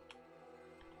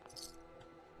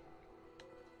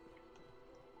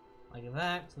 Like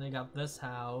that. So they got this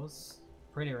house.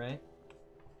 Pretty, right?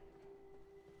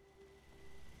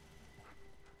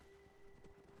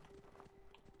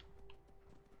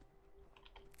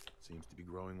 Seems to be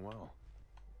growing well.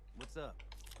 What's up?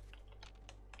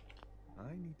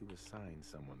 I need to assign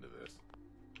someone to this.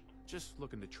 Just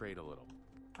looking to trade a little.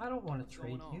 I don't want to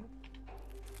trade you.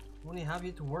 I only have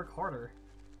you to work harder.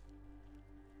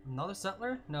 Another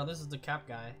settler? No, this is the cap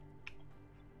guy.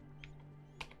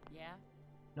 Yeah?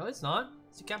 No, it's not.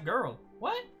 It's the cap girl.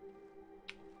 What?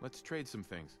 Let's trade some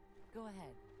things. Go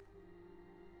ahead.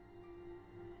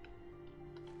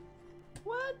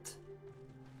 What?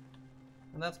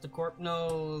 And that's the corp.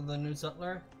 No, the new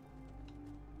settler.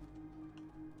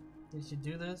 Did you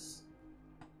do this?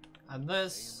 And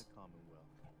this. Stay in the Commonwealth.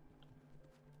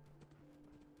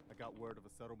 I got word of a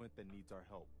settlement that needs our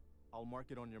help. I'll mark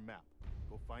it on your map.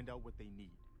 Go find out what they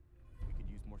need. We could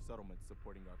use more settlements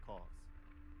supporting our cause.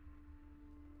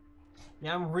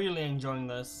 Yeah, I'm really enjoying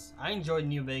this. I enjoyed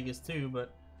New Vegas too,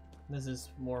 but this is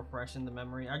more fresh in the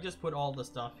memory. I just put all the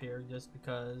stuff here just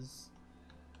because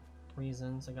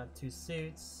reasons. I got 2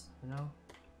 suits, you know.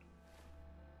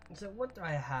 So what do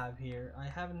I have here? I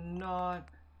have not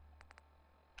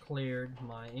cleared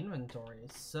my inventory,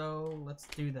 so let's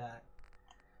do that.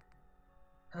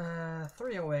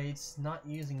 308s, not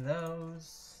using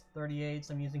those.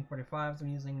 38s, I'm using 45s, I'm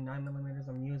using 9mm,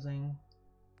 I'm using.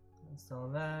 Install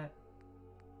that.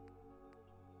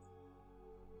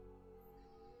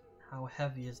 How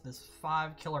heavy is this?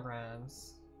 5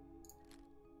 kilograms.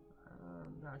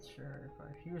 I'm not sure if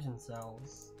I fusion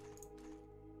cells.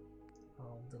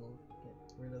 I'll get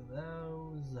rid of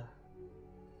those.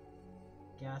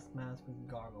 Gas mask with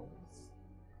goggles.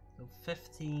 So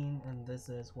 15, and this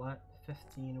is what?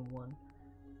 15 and 1.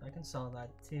 I can sell that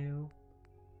too.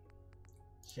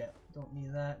 Shit, don't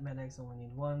need that. Medics only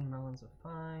need 1. Melons are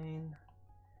fine.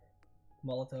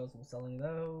 Molotovs, I'm selling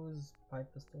those.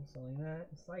 Pipe is still selling that.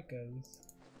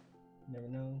 Psychos. Never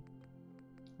know.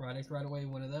 Radix right away,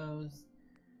 one of those.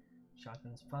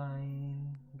 Shotgun's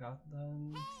fine. Got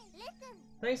them.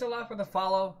 Thanks a lot for the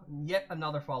follow. Yet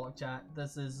another follow, chat.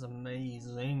 This is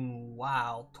amazing.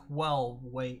 Wow, 12.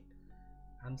 Wait.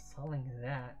 I'm selling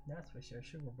that. That's for sure.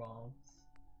 Sugar bombs.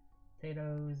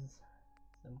 Potatoes.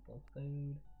 Simple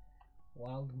food.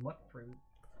 Wild mud fruit.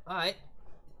 Alright.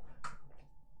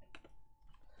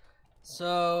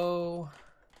 So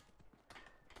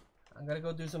I'm gonna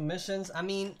go do some missions. I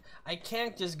mean, I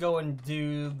can't just go and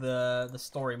do the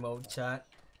story mode, chat.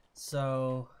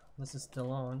 So this is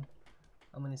still on.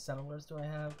 How many settlers do I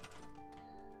have?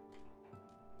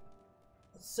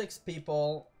 6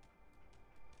 people.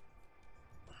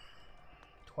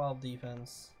 12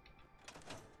 defense.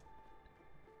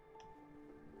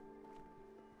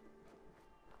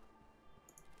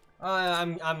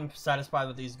 I'm satisfied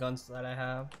with these guns that I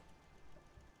have.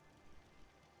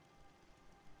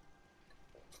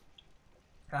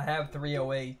 I have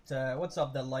 308. What's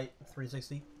up, that light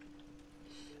 360?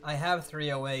 I have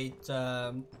 308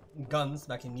 guns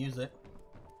that can use it,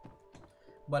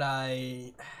 but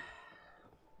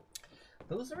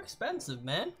those are expensive,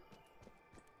 man,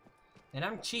 and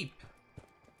I'm cheap.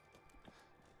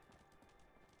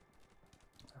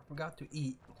 I forgot to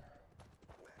eat.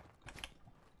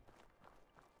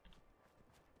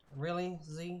 Really,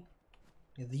 Z?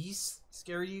 Do these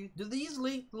scare you? Do these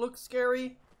look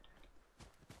scary?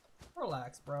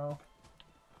 Relax, bro.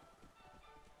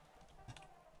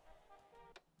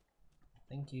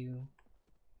 Thank you.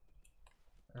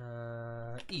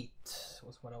 Eat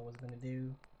was what I was gonna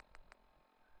do.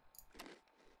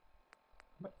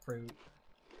 What fruit?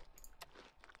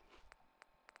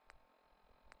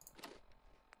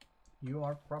 You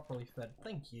are properly fed.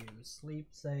 Thank you. Sleep,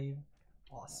 save.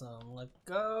 Awesome. Let's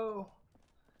go.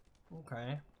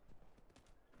 Okay.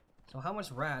 So how much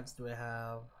rats do I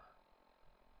have?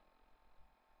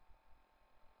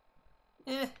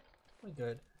 We're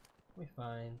good. We're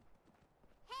fine.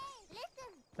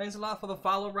 Thanks a lot for the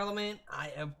follow, Relevant. I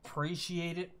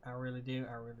appreciate it. I really do.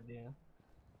 I really do.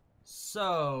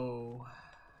 So,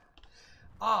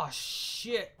 oh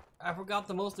shit! I forgot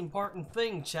the most important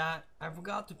thing, chat. I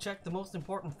forgot to check the most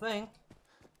important thing.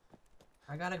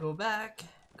 I gotta go back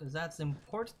because that's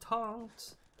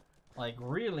important. Like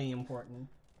really important.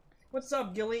 What's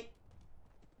up, Gilly?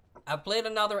 I played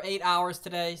another 8 hours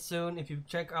today. Soon, if you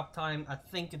check uptime, I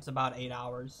think it's about 8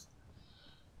 hours.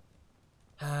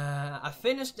 I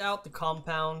finished out the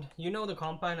compound. You know the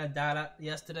compound I died at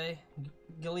yesterday,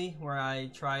 Gilly,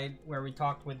 where we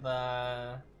talked with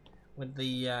the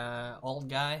old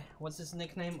guy. What's his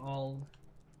nickname? Old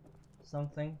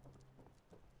something.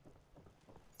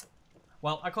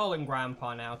 Well, I call him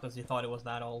Grandpa now because he thought it was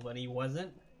that old, but he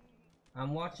wasn't.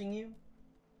 I'm watching you.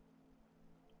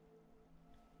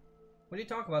 What do you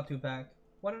talk about, Tupac?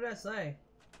 What did I say?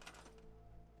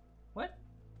 What?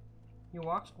 You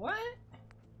watch? What?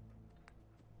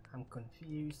 I'm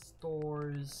confused.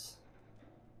 Stores.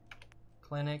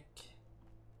 Clinic.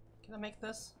 Can I make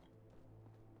this?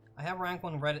 I have rank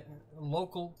 1 Reddit.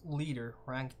 Local leader,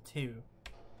 rank 2.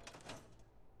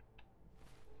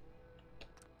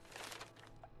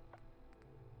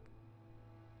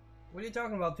 What are you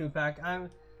talking about, Tupac?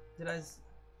 Did I...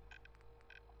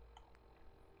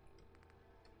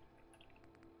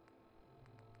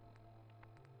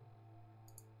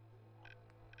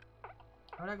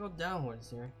 How'd I go downwards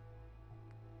here?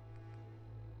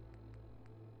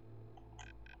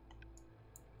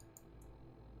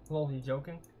 Lol, you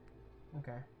joking?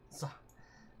 Okay. So,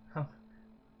 I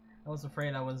was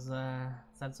afraid I was,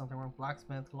 said something wrong.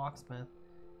 Blacksmith, locksmith,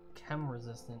 chem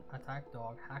resistant, attack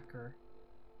dog, hacker,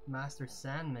 master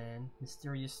sandman,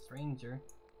 mysterious stranger,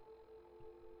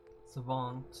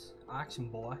 savant, action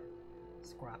boy,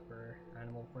 scrapper,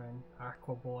 animal friend,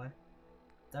 aqua boy,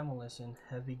 demolition,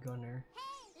 heavy gunner,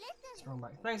 strong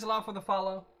back. Thanks a lot for the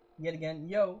follow. Yet again,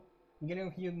 yo, I'm getting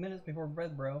a few minutes before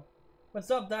bed, bro. What's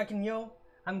up, Doc and yo?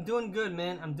 I'm doing good,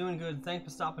 man. I'm doing good. Thanks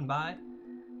for stopping by.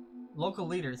 Local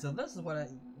leader. So this is what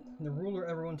the ruler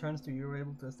everyone turns to. You're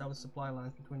able to establish supply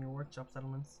lines between your workshop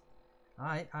settlements.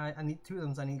 I need 2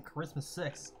 of them. I need Charisma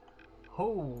 6.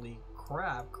 Holy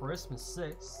crap, Charisma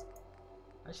 6.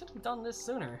 I should have done this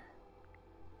sooner.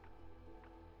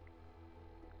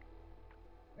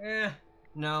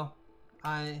 No.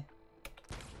 I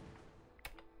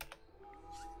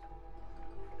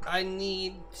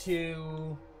need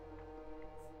to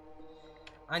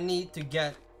I need to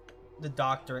get the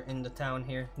doctor in the town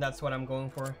here. That's what I'm going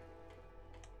for.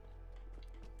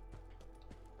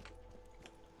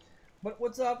 But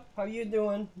what's up? How you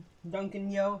doing,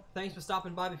 Duncan? Yo, thanks for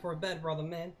stopping by before bed, brother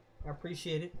man. I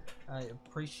appreciate it. I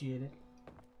appreciate it.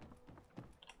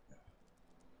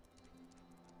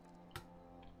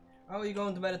 Oh, you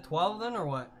going to bed at 12 then, or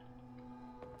what?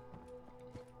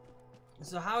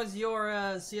 So how's your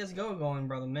CSGO going,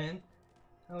 brother man?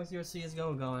 How's your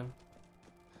CSGO going?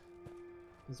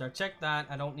 So check that.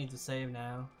 I don't need to save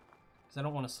now, because I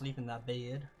don't want to sleep in that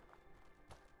bed.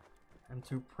 I'm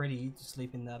too pretty to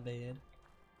sleep in that bed.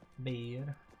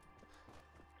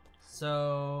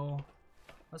 So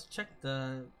let's check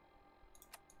the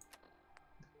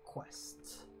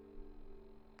quest.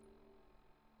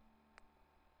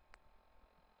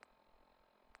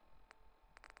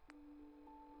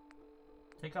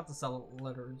 Take out the settlers.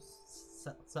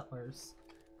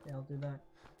 Yeah, I'll do that.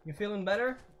 You feeling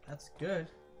better? That's good.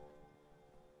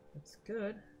 That's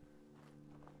good.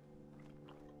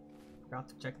 Forgot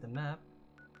to check the map.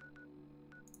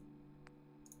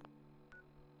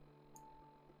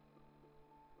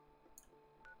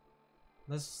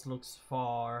 This looks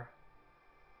far.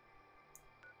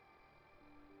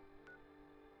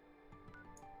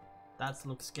 That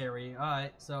looks scary.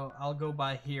 Alright, so I'll go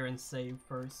by here and save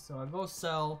first. So I'll go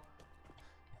sell.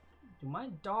 Do my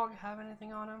dog have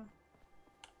anything on him?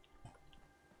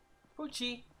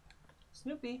 Poochie.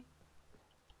 Snoopy.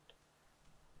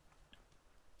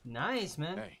 Nice,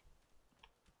 man. Hey.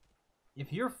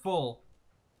 If you're full.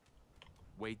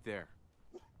 Wait there.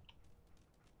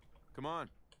 Come on.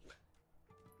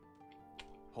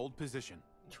 Hold position.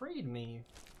 Trade me.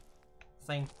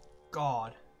 Thank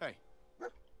God. Hey.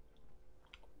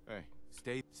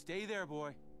 Hey, stay there,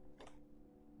 boy.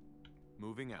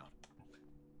 Moving out.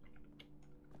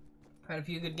 Had a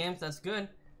few good games, that's good.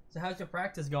 So how's your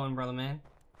practice going, brother man?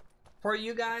 For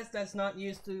you guys that's not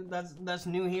used to, that's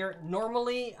new here,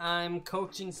 normally I'm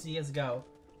coaching CSGO,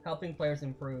 helping players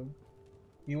improve.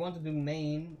 If you want to do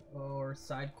main or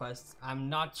side quests, I'm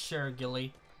not sure,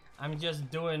 Gilly. I'm just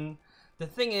doing, the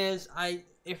thing is,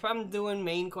 if I'm doing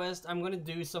main quests, I'm gonna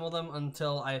do some of them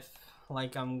until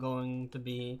I'm going to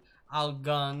be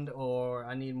outgunned or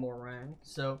I need more rank.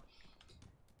 So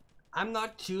I'm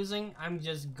not choosing, I'm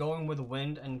just going with the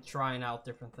wind and trying out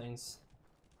different things.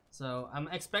 So I'm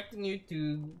expecting you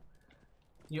to,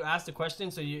 you ask the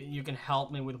question so you can help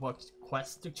me with what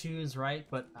quest to choose, right?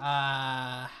 But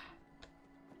I'm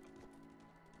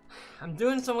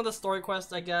doing some of the story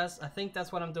quests, I guess. I think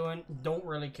that's what I'm doing. Don't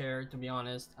really care, to be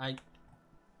honest. No,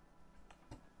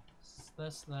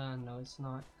 it's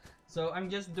not. So I'm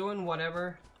just doing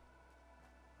whatever.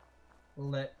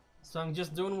 So I'm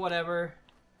just doing whatever.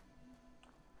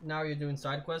 Now you're doing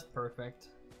side quest? Perfect.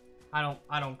 I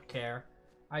don't care.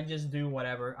 I just do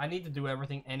whatever. I need to do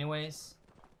everything anyways.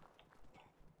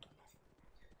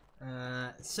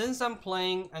 Since I'm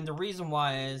playing, and the reason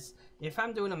why is, if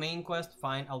I'm doing a main quest,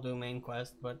 fine, I'll do a main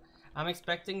quest, but I'm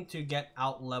expecting to get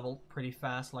out-leveled pretty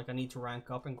fast, like I need to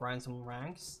rank up and grind some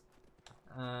ranks.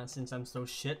 Since I'm so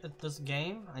shit at this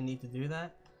game, I need to do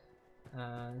that.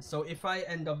 So if I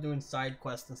end up doing side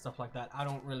quests and stuff like that, I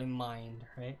don't really mind,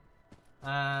 right?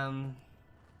 And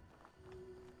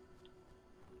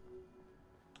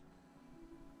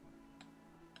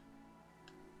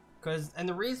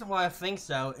the reason why I think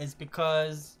so is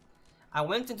because I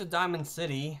went into Diamond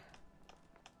City.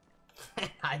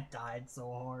 I died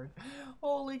so hard.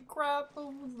 Holy crap,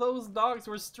 those dogs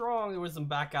were strong. There was some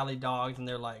back alley dogs and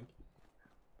they're like,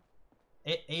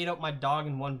 it ate up my dog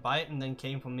in one bite and then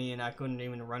came for me and I couldn't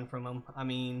even run from them. I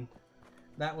mean,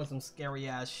 that was some scary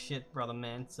ass shit, brother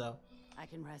man. So I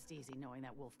can rest easy knowing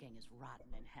that Wolfgang is rotten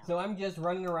in hell. So I'm just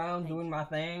running around doing my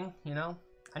thing, you know?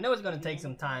 I know it's gonna take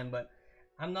some time, but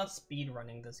I'm not speed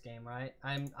running this game, right?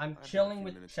 I'm chilling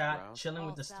with chat, chilling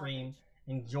with the stream,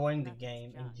 enjoying the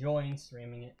game, enjoying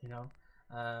streaming it, you know?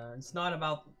 It's not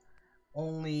about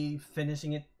only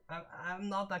finishing it. I'm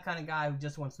not that kind of guy who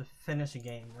just wants to finish a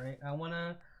game, right?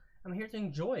 I'm here to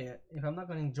enjoy it. If I'm not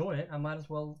gonna enjoy it, I might as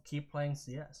well keep playing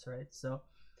CS, right? So,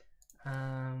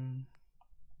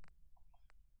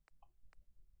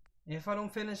 if I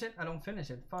don't finish it, I don't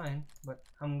finish it, fine. But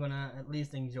I'm gonna at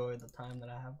least enjoy the time that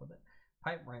I have with it.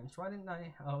 Pipe wrench, why didn't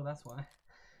I? Oh, that's why.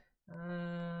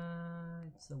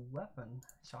 It's a weapon.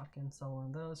 Shotgun, so one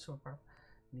of those. Short barrel,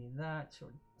 need that.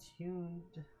 Short tuned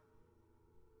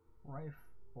rifle.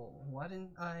 Why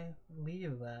didn't I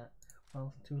leave that?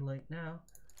 Well, too late now.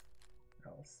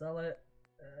 I'll sell it.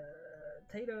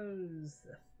 Potatoes,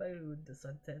 food, the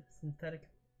synthetic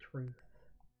truth.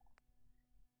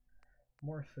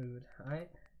 More food,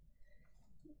 alright?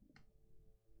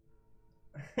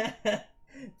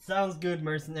 Sounds good,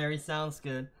 mercenary. Sounds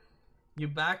good. You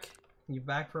back? You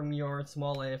back from your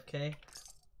small AFK?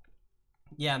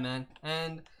 Yeah, man.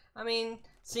 And I mean,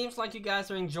 seems like you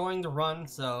guys are enjoying the run.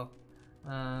 So,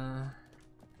 and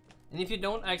if you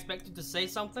don't, I expect you to say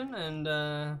something.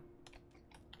 And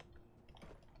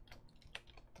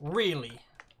really.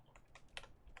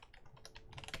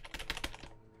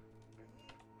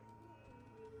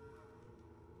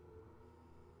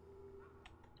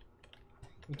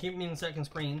 You keep me in the second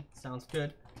screen. Sounds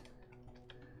good.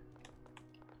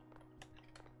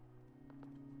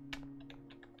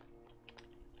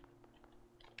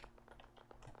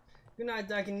 Good night,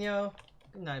 Dakin Yo.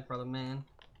 Good night, brother man.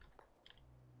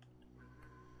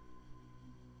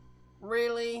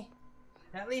 Really?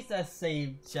 At least I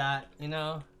saved chat, you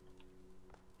know?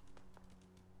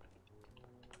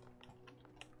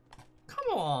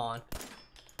 Come on.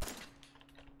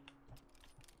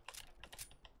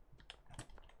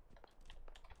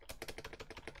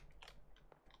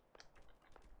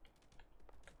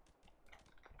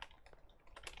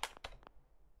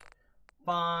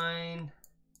 Fine.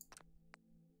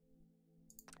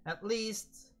 At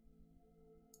least.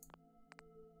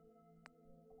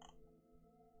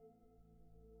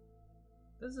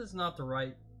 This is not the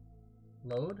right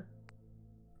load.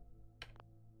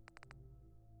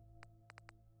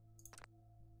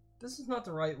 This is not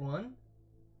the right one.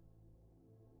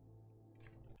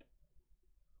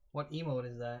 What emote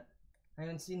is that? I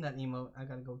haven't seen that emote. I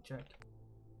gotta go check.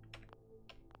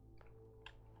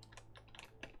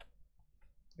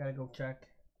 Gotta go check.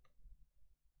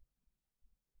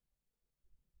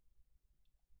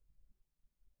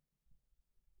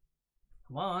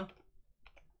 Come on.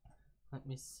 Let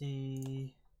me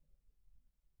see.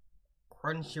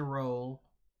 Crunchyroll.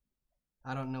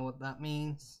 I don't know what that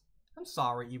means. I'm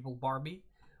sorry, evil Barbie.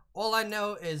 All I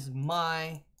know is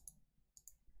my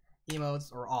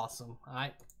emotes are awesome.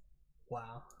 Alright?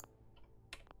 Wow.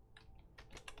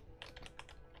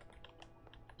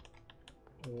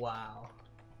 Wow.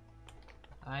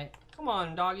 Alright. Come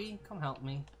on, doggy. Come help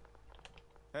me.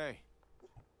 Hey.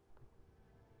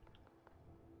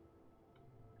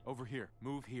 Over here.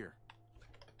 Move here.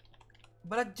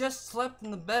 But I just slept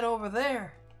in the bed over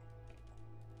there.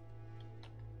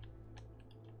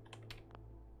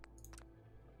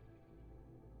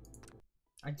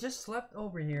 I just slept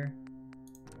over here.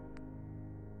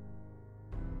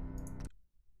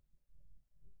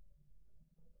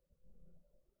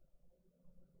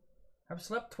 I've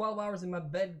slept 12 hours in my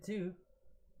bed too.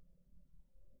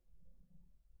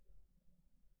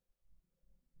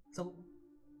 So